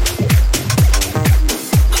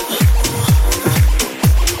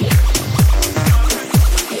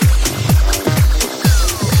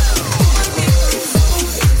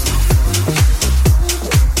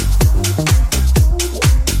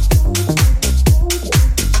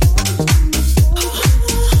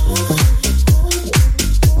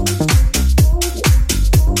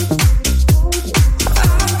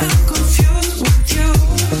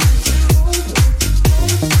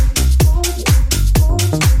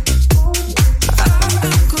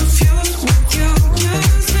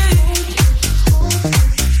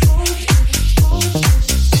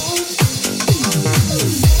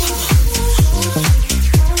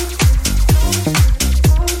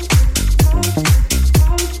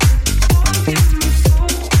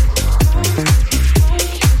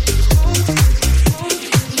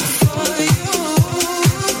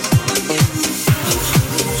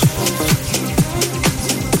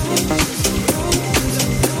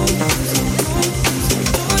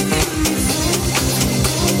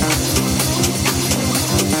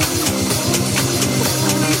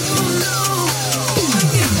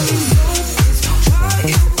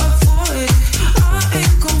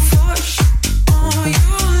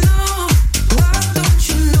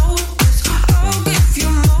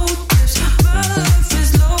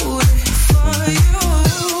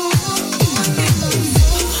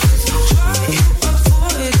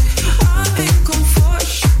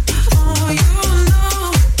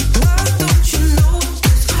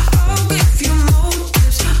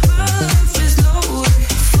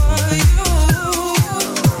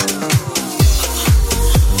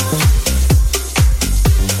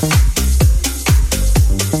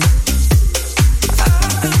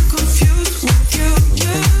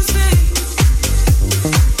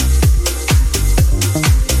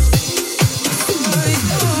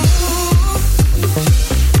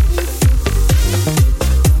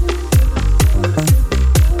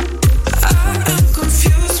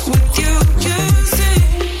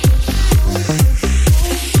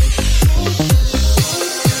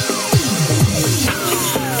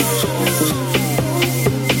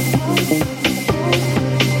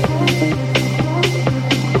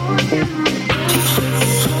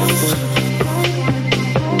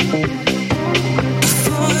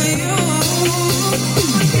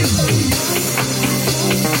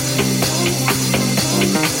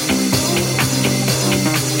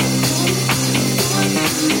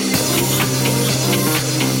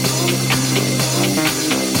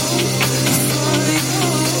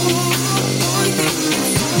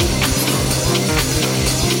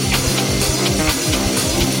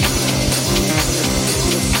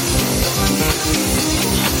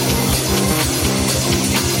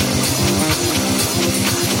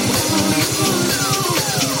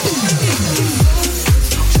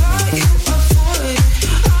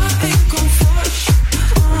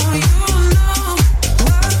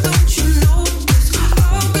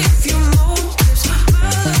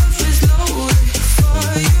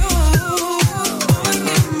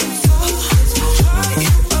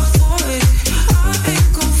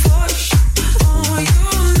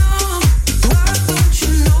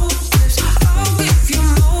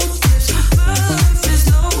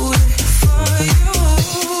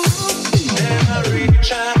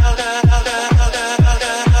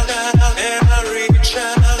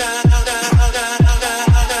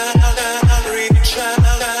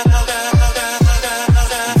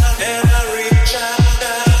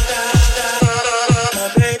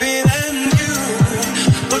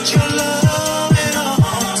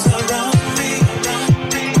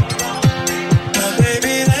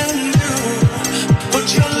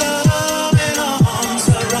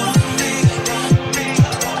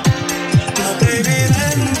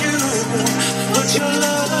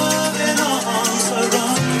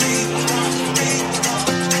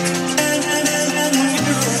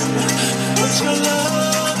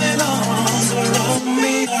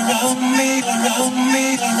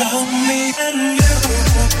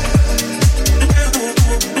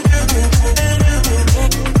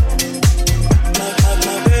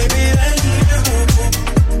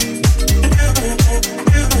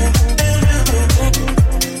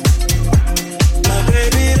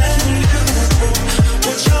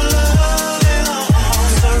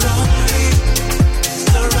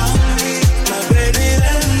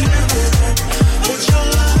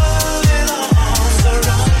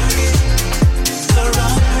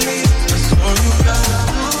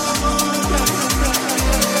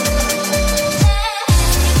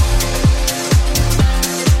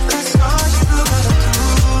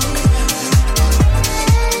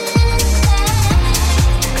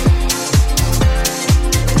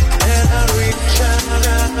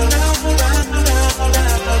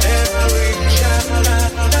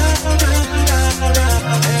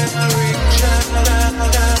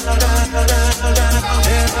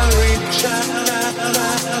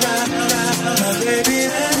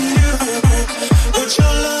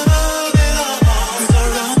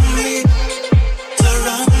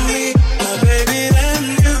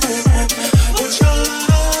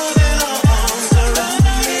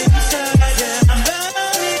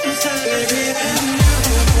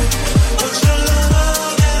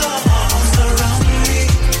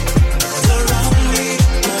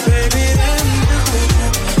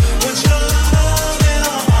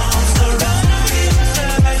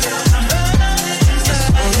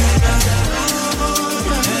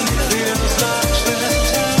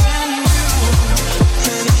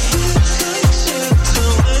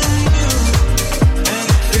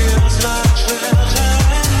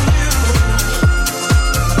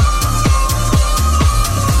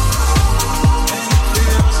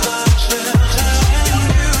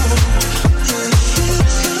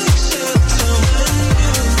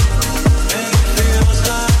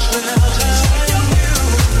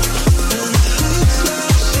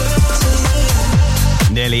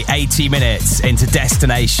 80 minutes into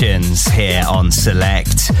Destinations here on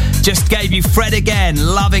Select. Just gave you Fred again,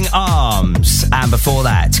 Loving Arms. And before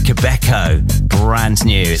that, Quebeco, brand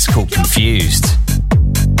new. It's called Confused.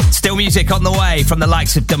 Still music on the way from the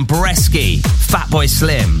likes of Dombresky, Fatboy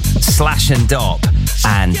Slim, Slash and Dop,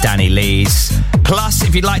 and Danny Lees. Plus,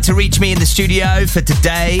 if you'd like to reach me in the studio for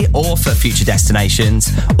today or for future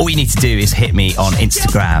destinations, all you need to do is hit me on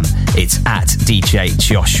Instagram. It's at DJ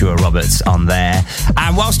Joshua Roberts on there.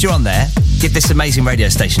 And whilst you're on there, give this amazing radio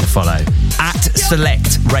station a follow. At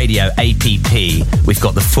Select Radio APP. We've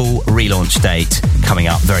got the full relaunch date coming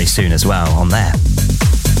up very soon as well on there.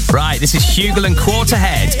 Right, this is Hugel and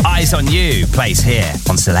Quarterhead. Eyes on You, plays here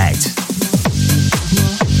on Select.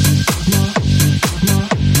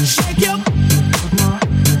 Shake your,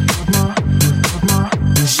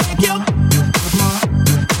 shake your, shake your,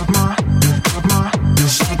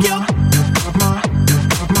 shake your, shake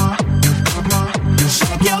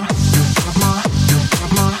your, shake your.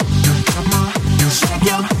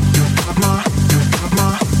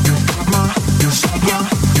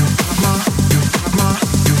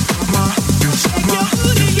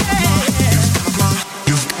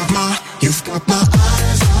 You've got my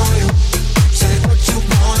eyes on you. Say what you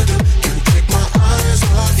wanna do. Can't take my eyes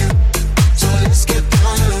off you. So let's get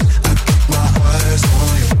down to it. I got my eyes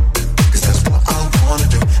on you. 'Cause that's what I wanna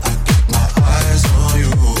do. I got my eyes on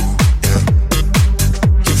you. Yeah.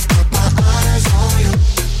 You've got my eyes on you.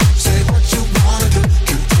 Say what you wanna do.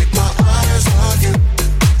 Can't take my eyes off you.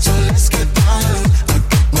 So let's get down to it. I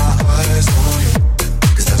got my eyes on you.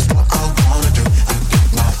 'Cause that's what I wanna do. I got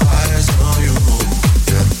my eyes on you.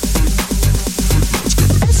 Yeah.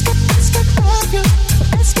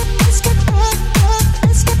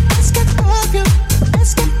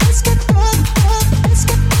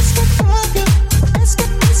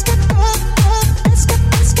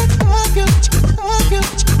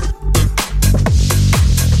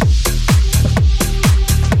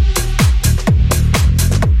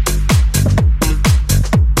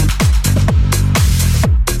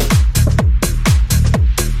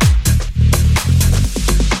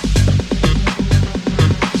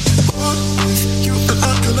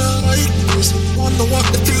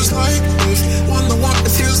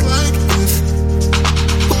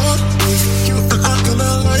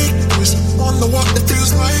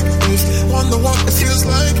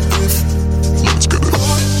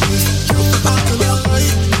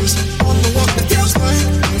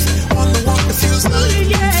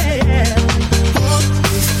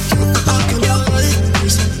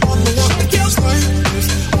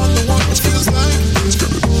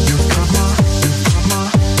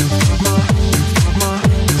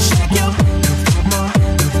 Shake your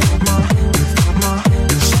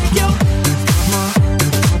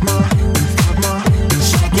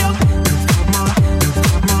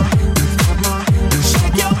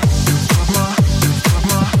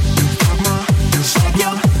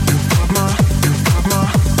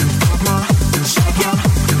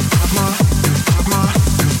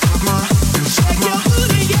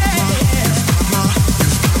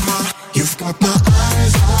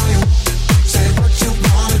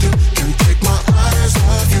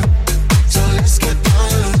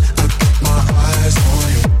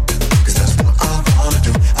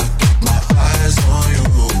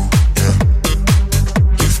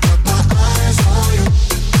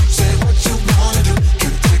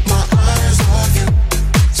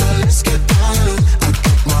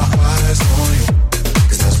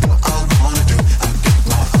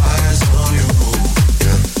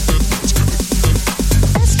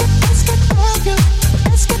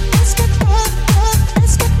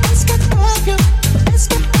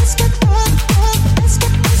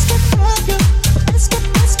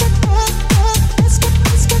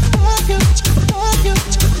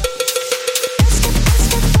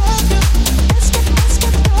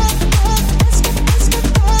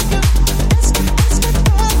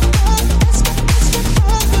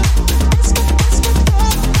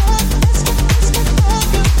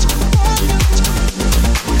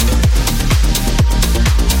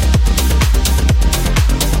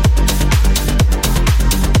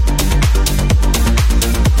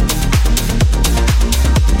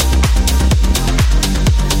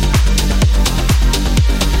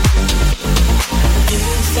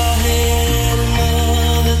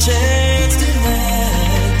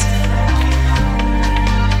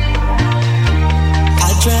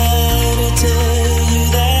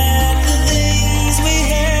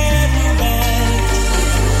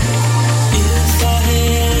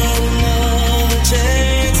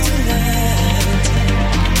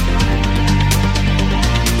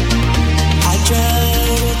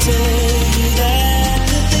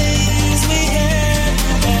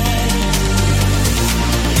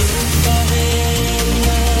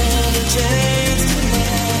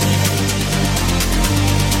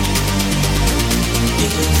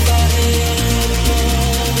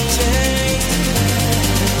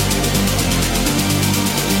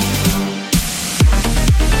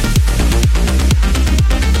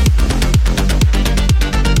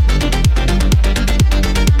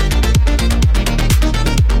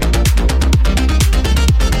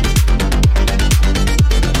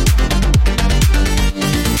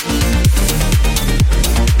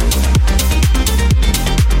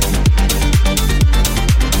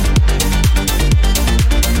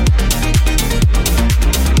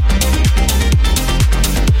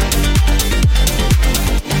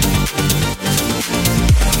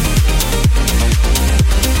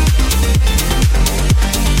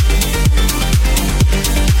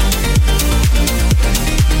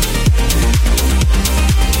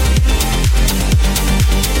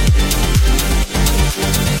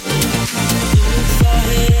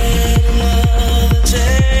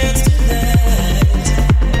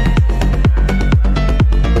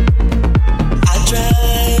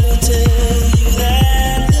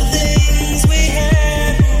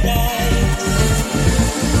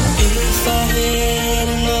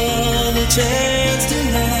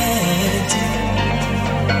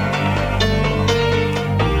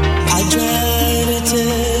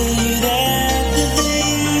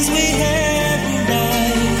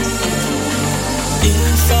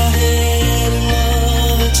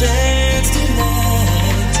chance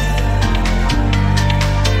tonight.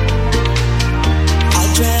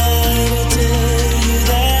 I'll try to tell you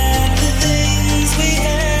that the things we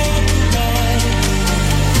had tonight.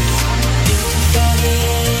 If I had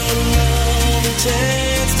another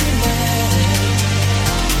chance tonight.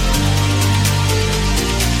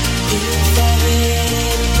 If I had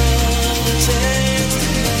another chance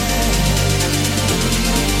tonight.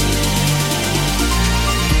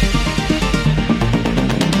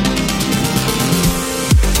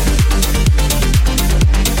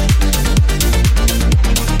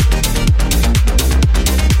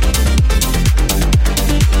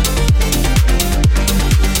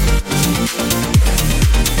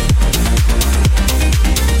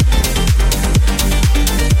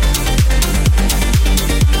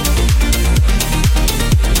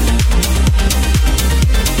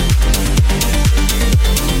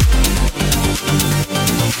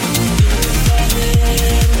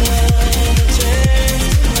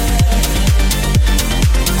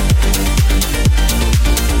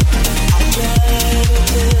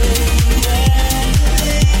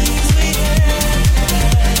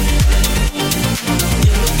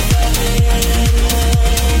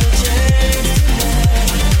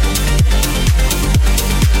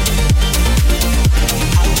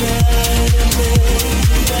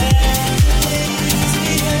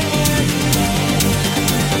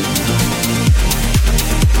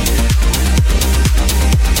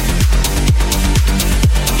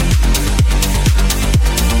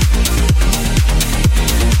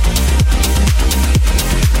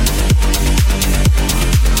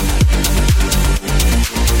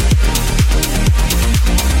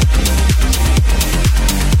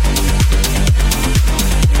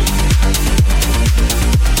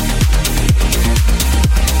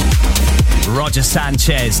 Roger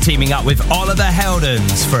Sanchez teaming up with Oliver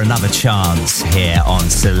Heldens for another chance here on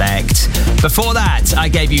Select. Before that, I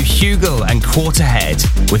gave you Hugel and Quarterhead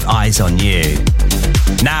with Eyes on You.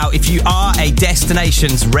 Now, if you are a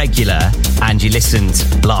Destinations regular and you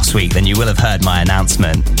listened last week, then you will have heard my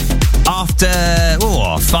announcement. After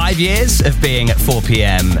 5 years of being at 4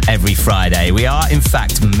 p.m. every Friday, we are in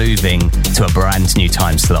fact moving to a brand new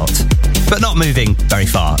time slot, but not moving very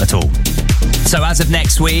far at all. So as of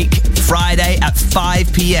next week, Friday at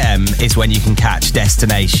 5 p.m. is when you can catch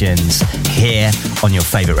Destinations here on your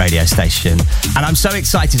favourite radio station. And I'm so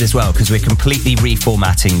excited as well because we're completely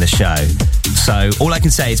reformatting the show. So all I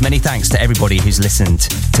can say is many thanks to everybody who's listened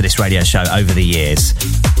to this radio show over the years.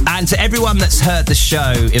 And to everyone that's heard the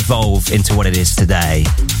show evolve into what it is today.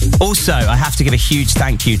 Also, I have to give a huge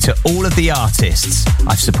thank you to all of the artists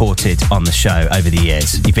I've supported on the show over the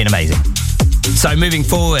years. You've been amazing. So moving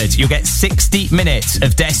forward, you'll get 60 minutes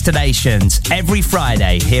of Destinations every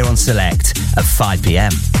Friday here on Select at 5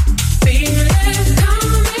 p.m. Feel it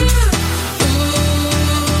coming.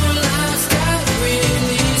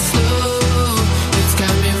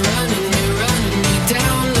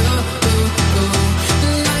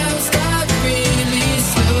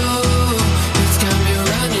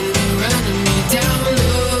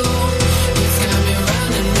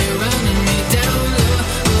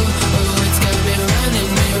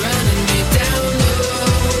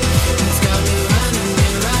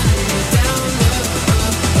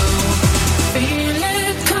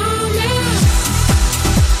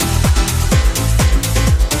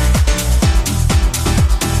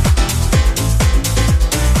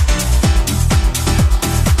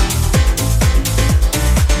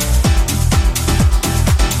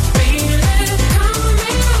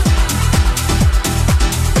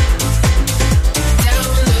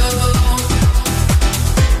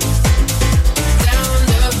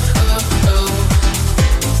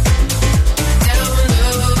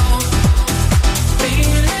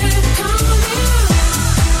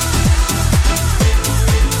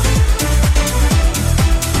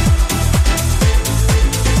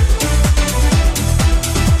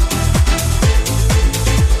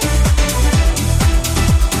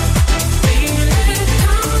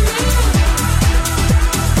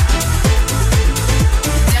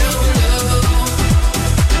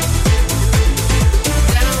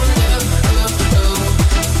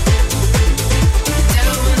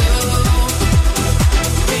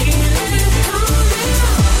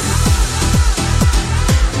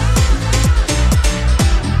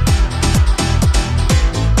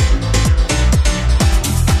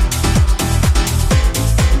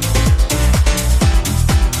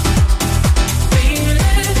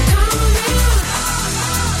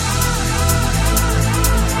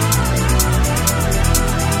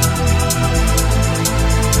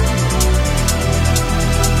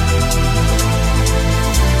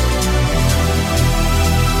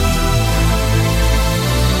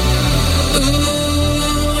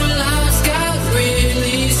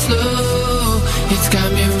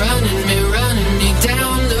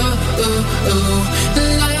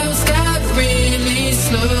 Love's got really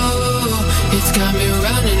slow. It's got me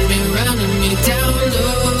running me down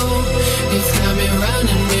low. It's got me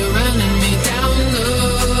running me down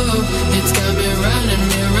low. It's got me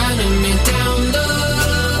running me down low.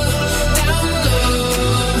 Down low,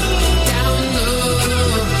 down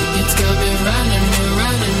low. It's got me running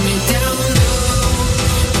me down low.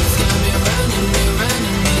 It's got me running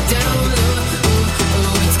me down low.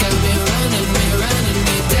 It's got me running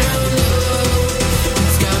me down low.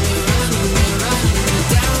 It's got me running me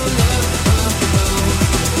down low.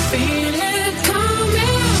 Feel it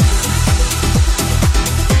coming.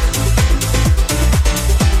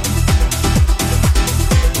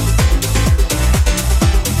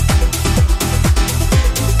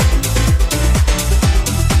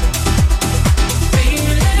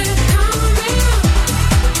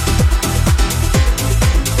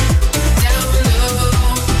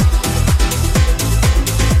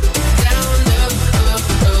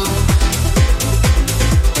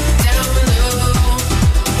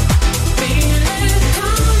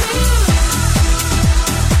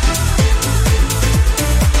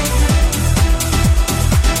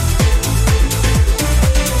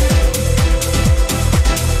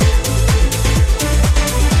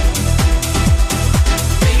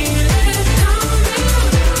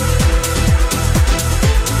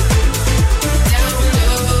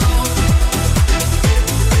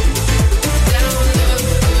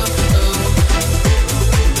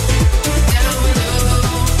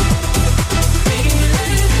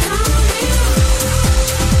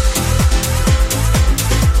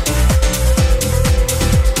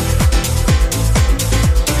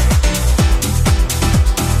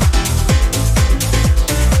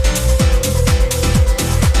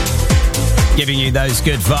 Giving you those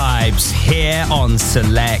good vibes here on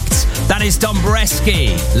Select. That is Dombrowski,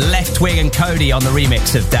 Left Wing and Cody on the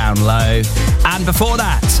remix of Down Low. And before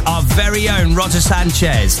that, our very own Roger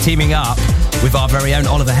Sanchez teaming up with our very own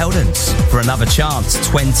Oliver Heldens for Another Chance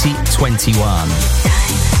 2021.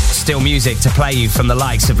 Still music to play you from the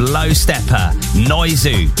likes of Low Stepper,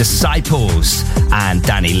 Noizu, Disciples and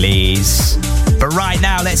Danny Lees. But right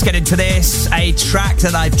now, let's get into this, a track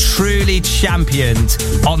that I've truly championed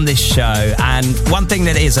on this show. And one thing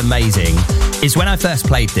that is amazing is when I first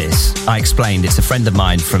played this, I explained it's a friend of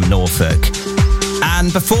mine from Norfolk.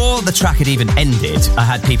 And before the track had even ended, I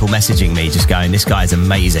had people messaging me just going, this guy's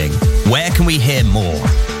amazing. Where can we hear more?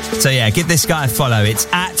 So yeah, give this guy a follow. It's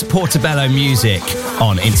at Portobello Music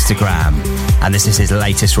on Instagram. And this is his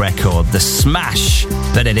latest record, the smash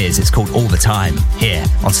that it is. It's called All the Time, here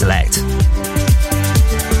on Select.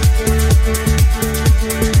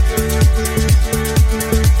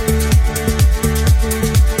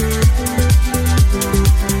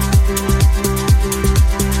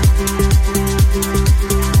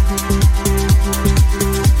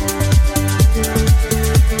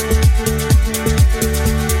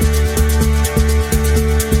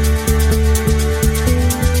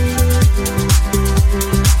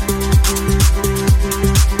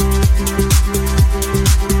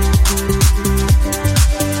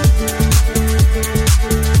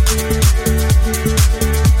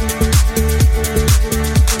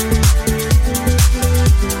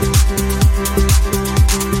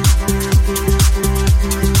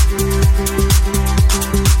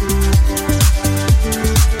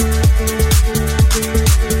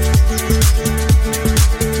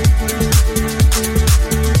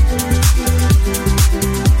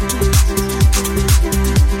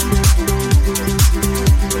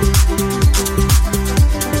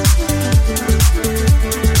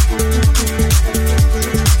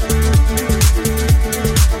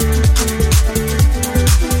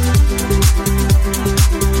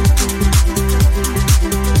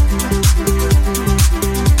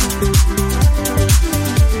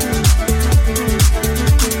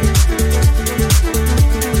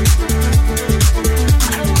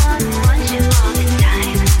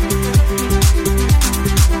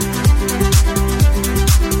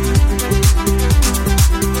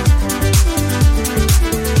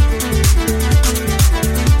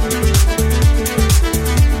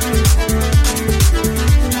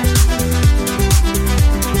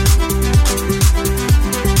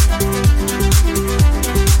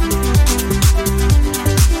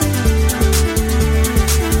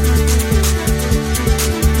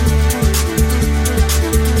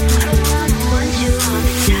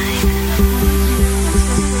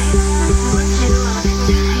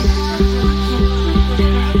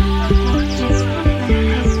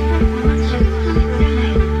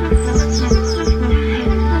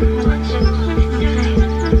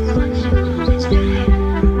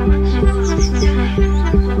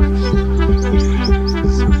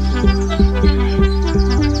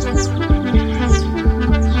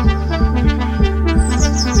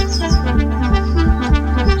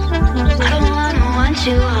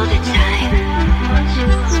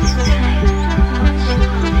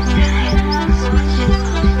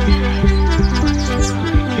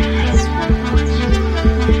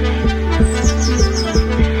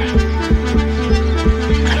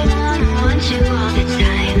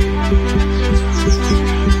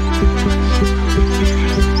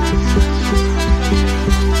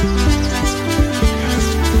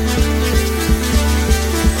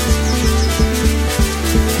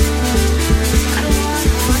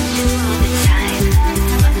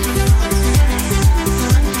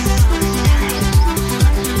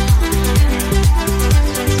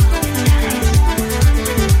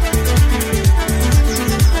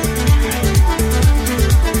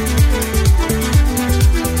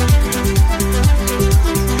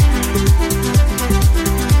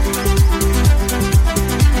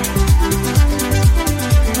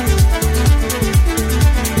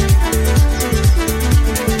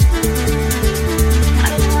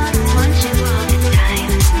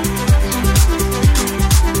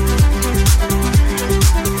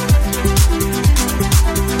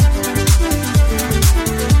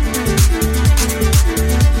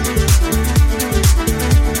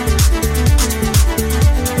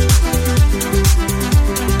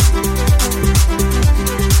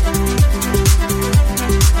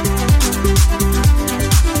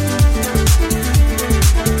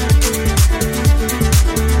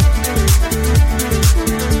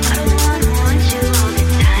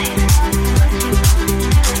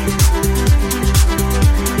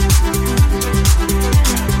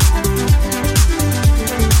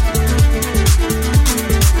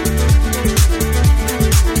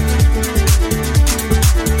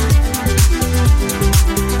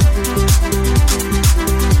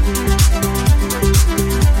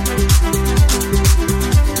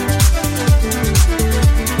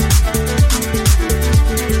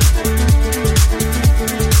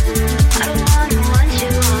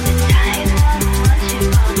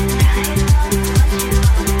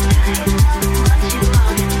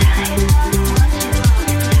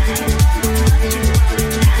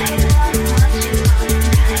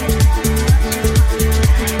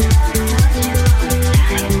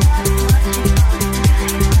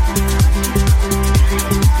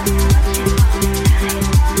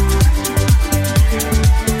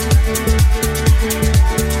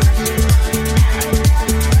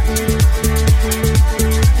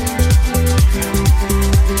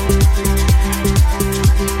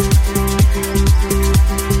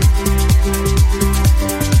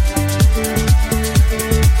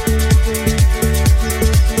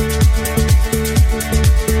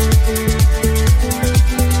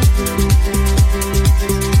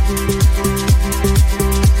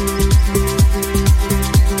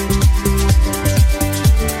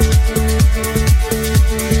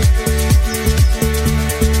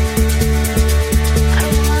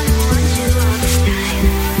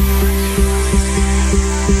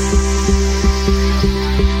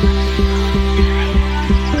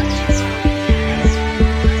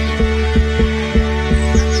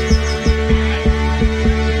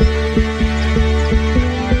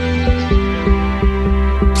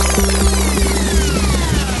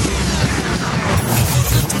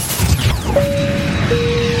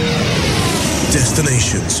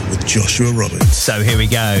 Joshua Roberts. So here we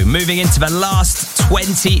go, moving into the last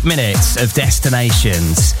 20 minutes of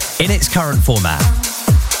Destinations in its current format.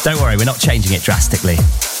 Don't worry, we're not changing it drastically.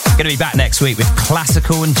 Going to be back next week with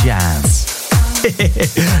classical and jazz.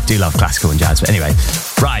 Do love classical and jazz, but anyway.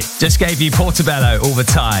 Right, just gave you Portobello All the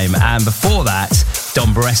Time, and before that,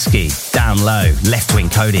 Don Boresky, Down Low, Left Wing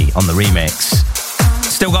Cody on the remix.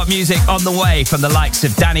 Still got music on the way from the likes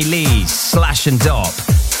of Danny Lee, Slash and Dop,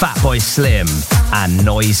 Fatboy Slim, and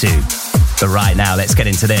Noizu. But right now, let's get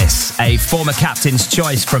into this. A former captain's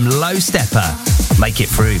choice from Low Stepper. Make It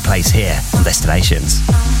Through plays here on Destinations.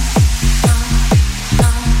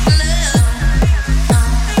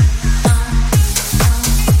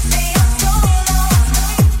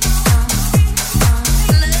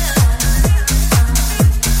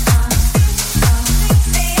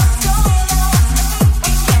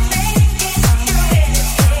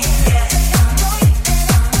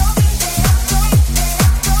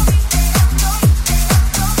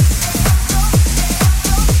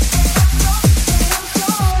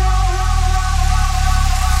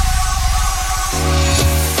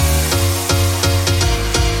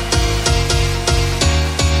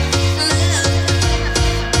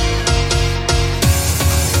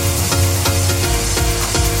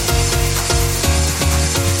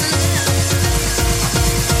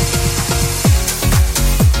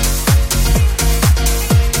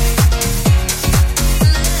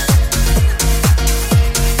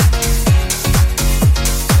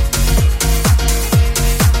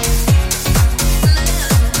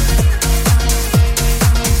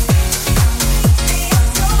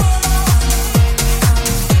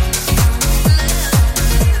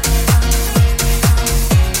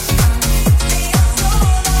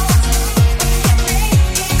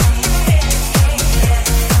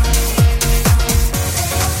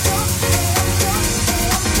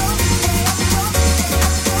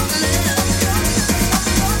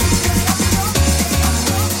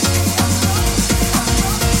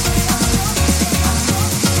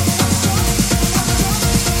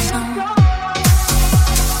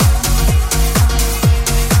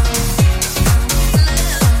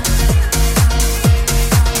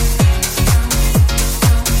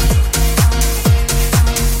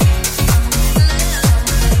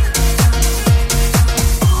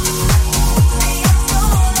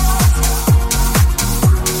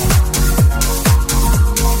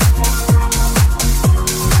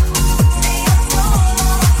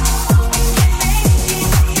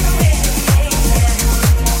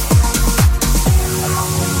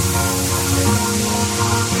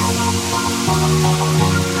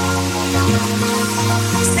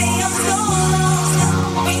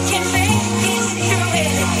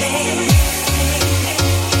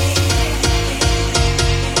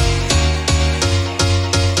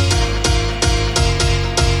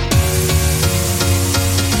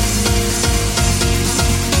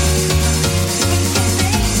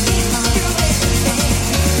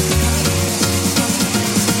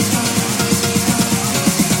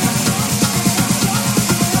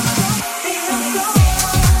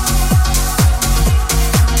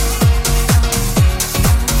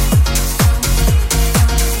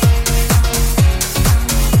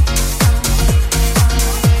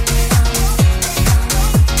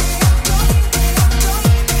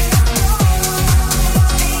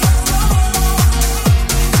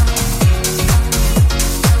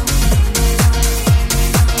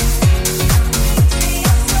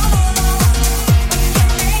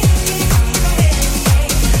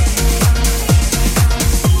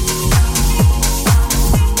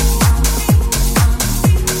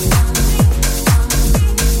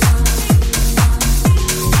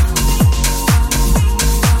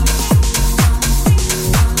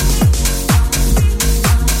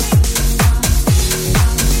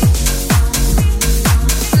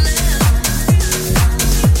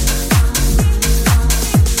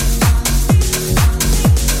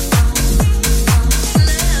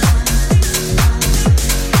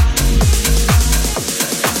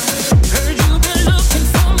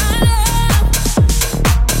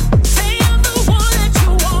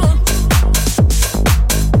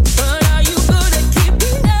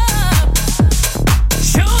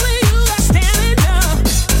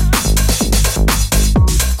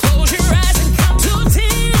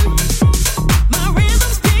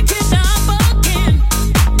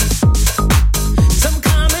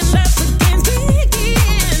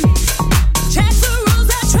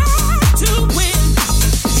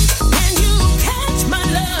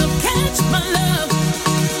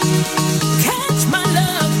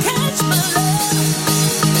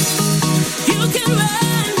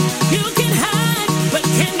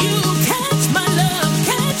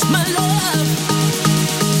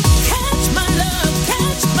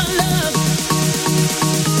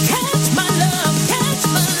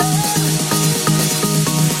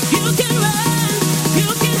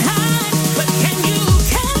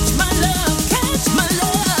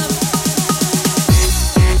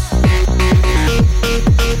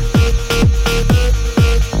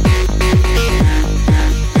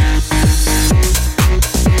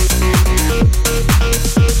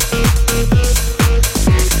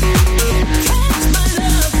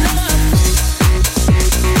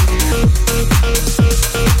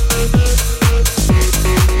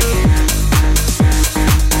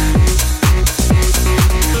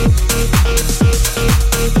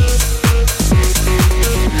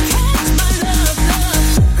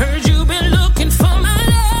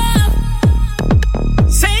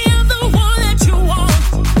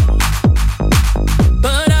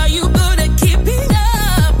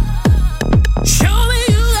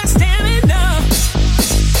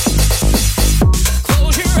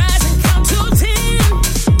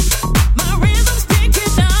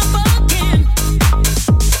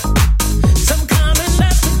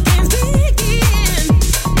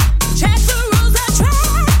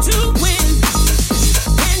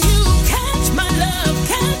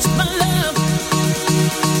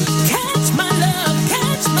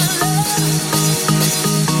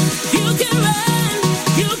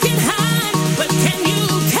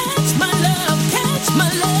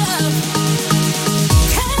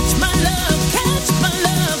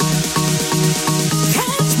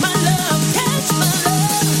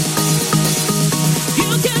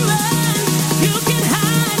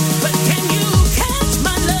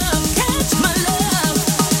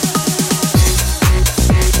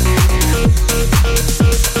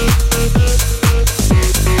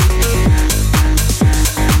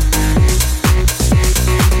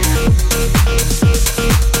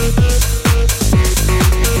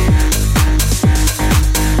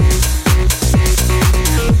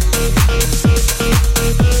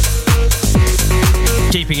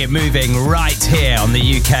 keeping it moving right here on the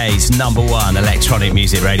UK's #1 electronic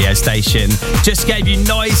music radio station. Just gave you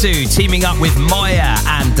Noizu teaming up with Moya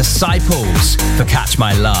and Disciples for Catch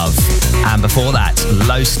My Love. And before that,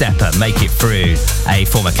 Low Stepper, Make It Through, a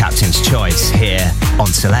former Captain's Choice here on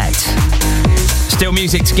Select. Still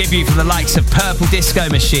music to give you from the likes of Purple Disco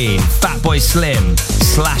Machine, Fatboy Slim,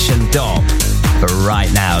 Slash and Dop. But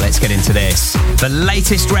right now, let's get into this. The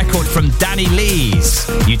latest record from Danny Lees,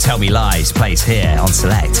 You Tell Me Lies, plays here on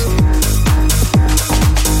Select.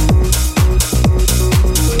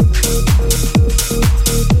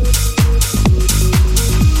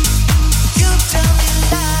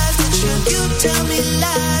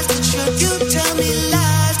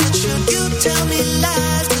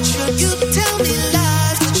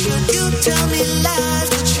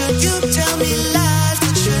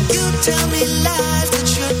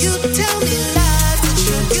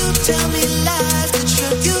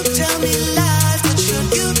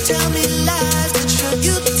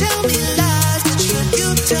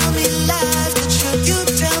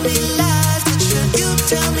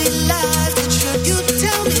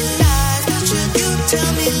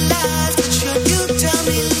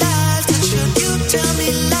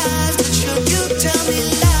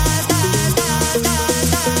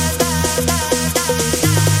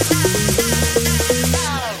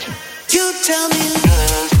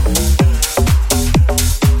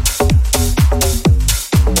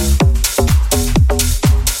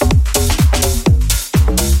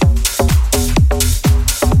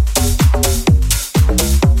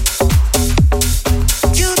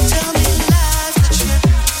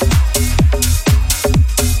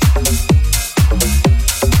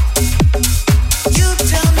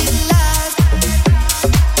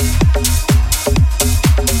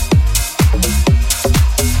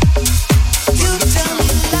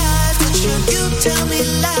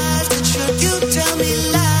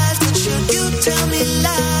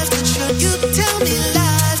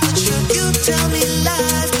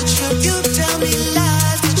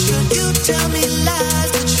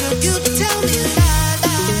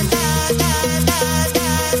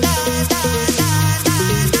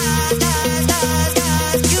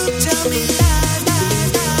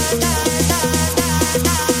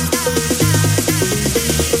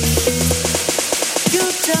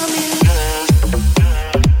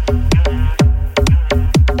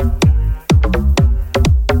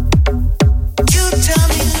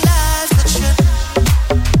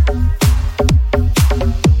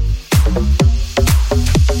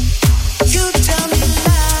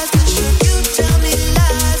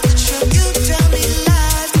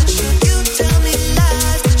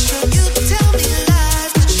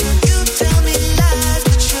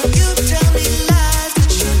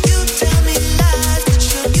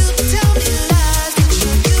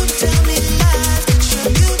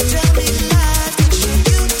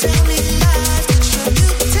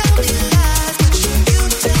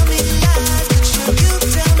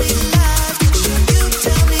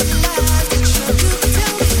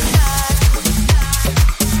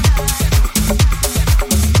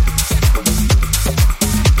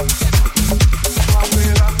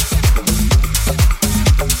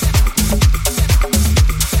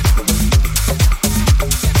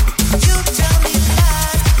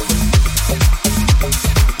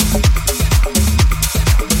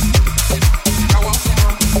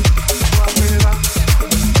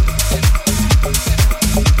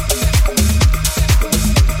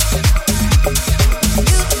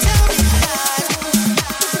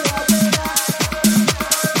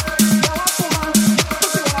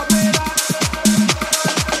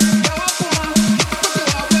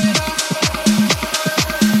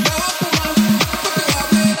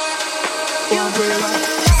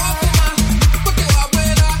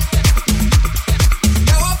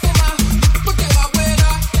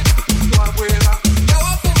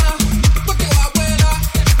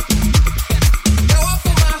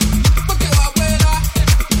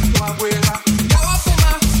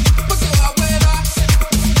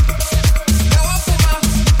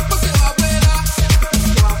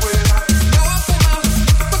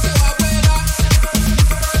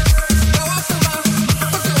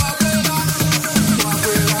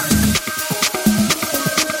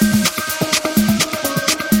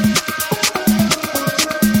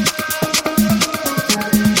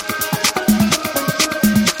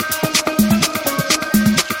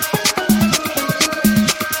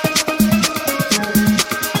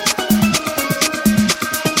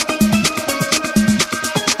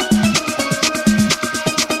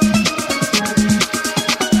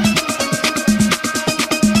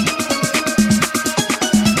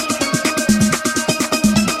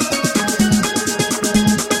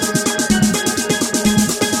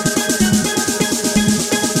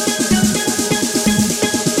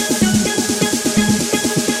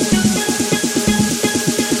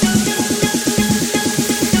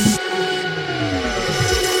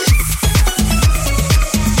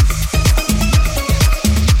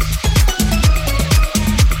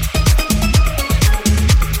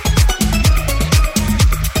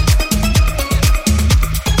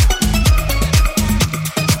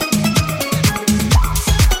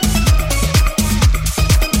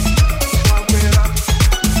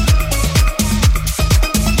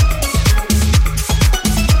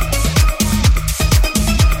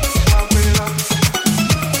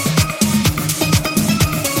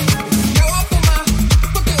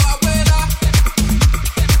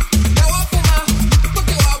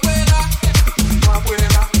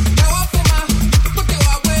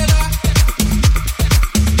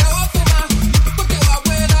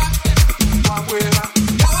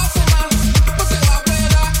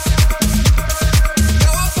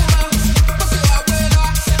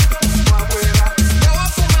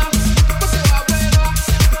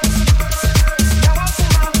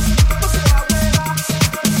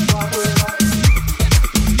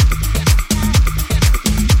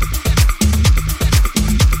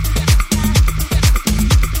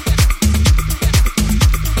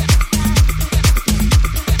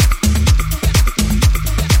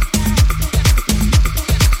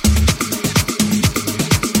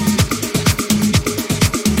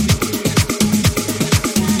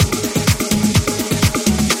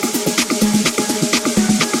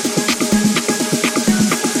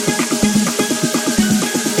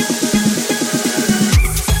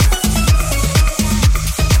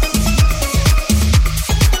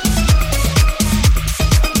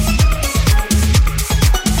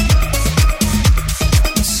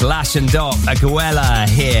 Lash and Doc, Aguela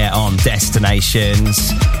here on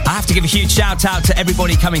Destinations. I have to give a huge shout out to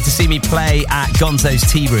everybody coming to see me play at Gonzo's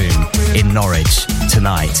Tea Room in Norwich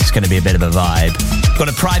tonight. It's going to be a bit of a vibe. Got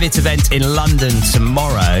a private event in London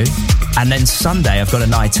tomorrow, and then Sunday I've got a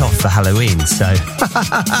night off for Halloween. So,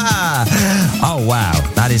 oh wow,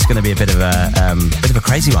 that is going to be a bit of a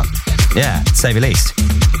crazy one. Yeah, to say the least.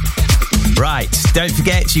 Right, don't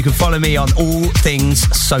forget you can follow me on all things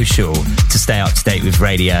social to stay up to date with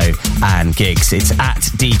radio and gigs. It's at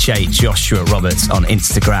DJ Joshua Roberts on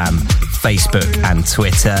Instagram, Facebook and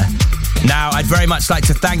Twitter. Now, I'd very much like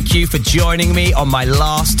to thank you for joining me on my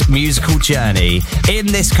last musical journey in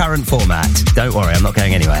this current format. Don't worry, I'm not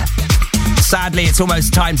going anywhere. Sadly, it's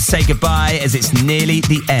almost time to say goodbye as it's nearly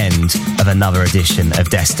the end of another edition of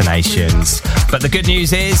Destinations. But the good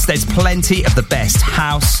news is there's plenty of the best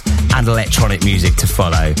house and electronic music to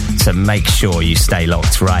follow, so make sure you stay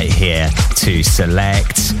locked right here to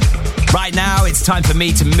Select. Right now, it's time for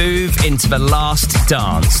me to move into the last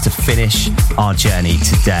dance to finish our journey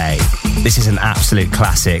today. This is an absolute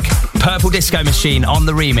classic. Purple Disco Machine on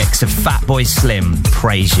the remix of Fatboy Slim,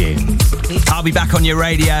 Praise You. I'll be back on your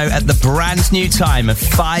radio at the brand new time of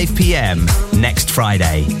 5 p.m. next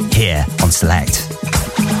Friday here on Select.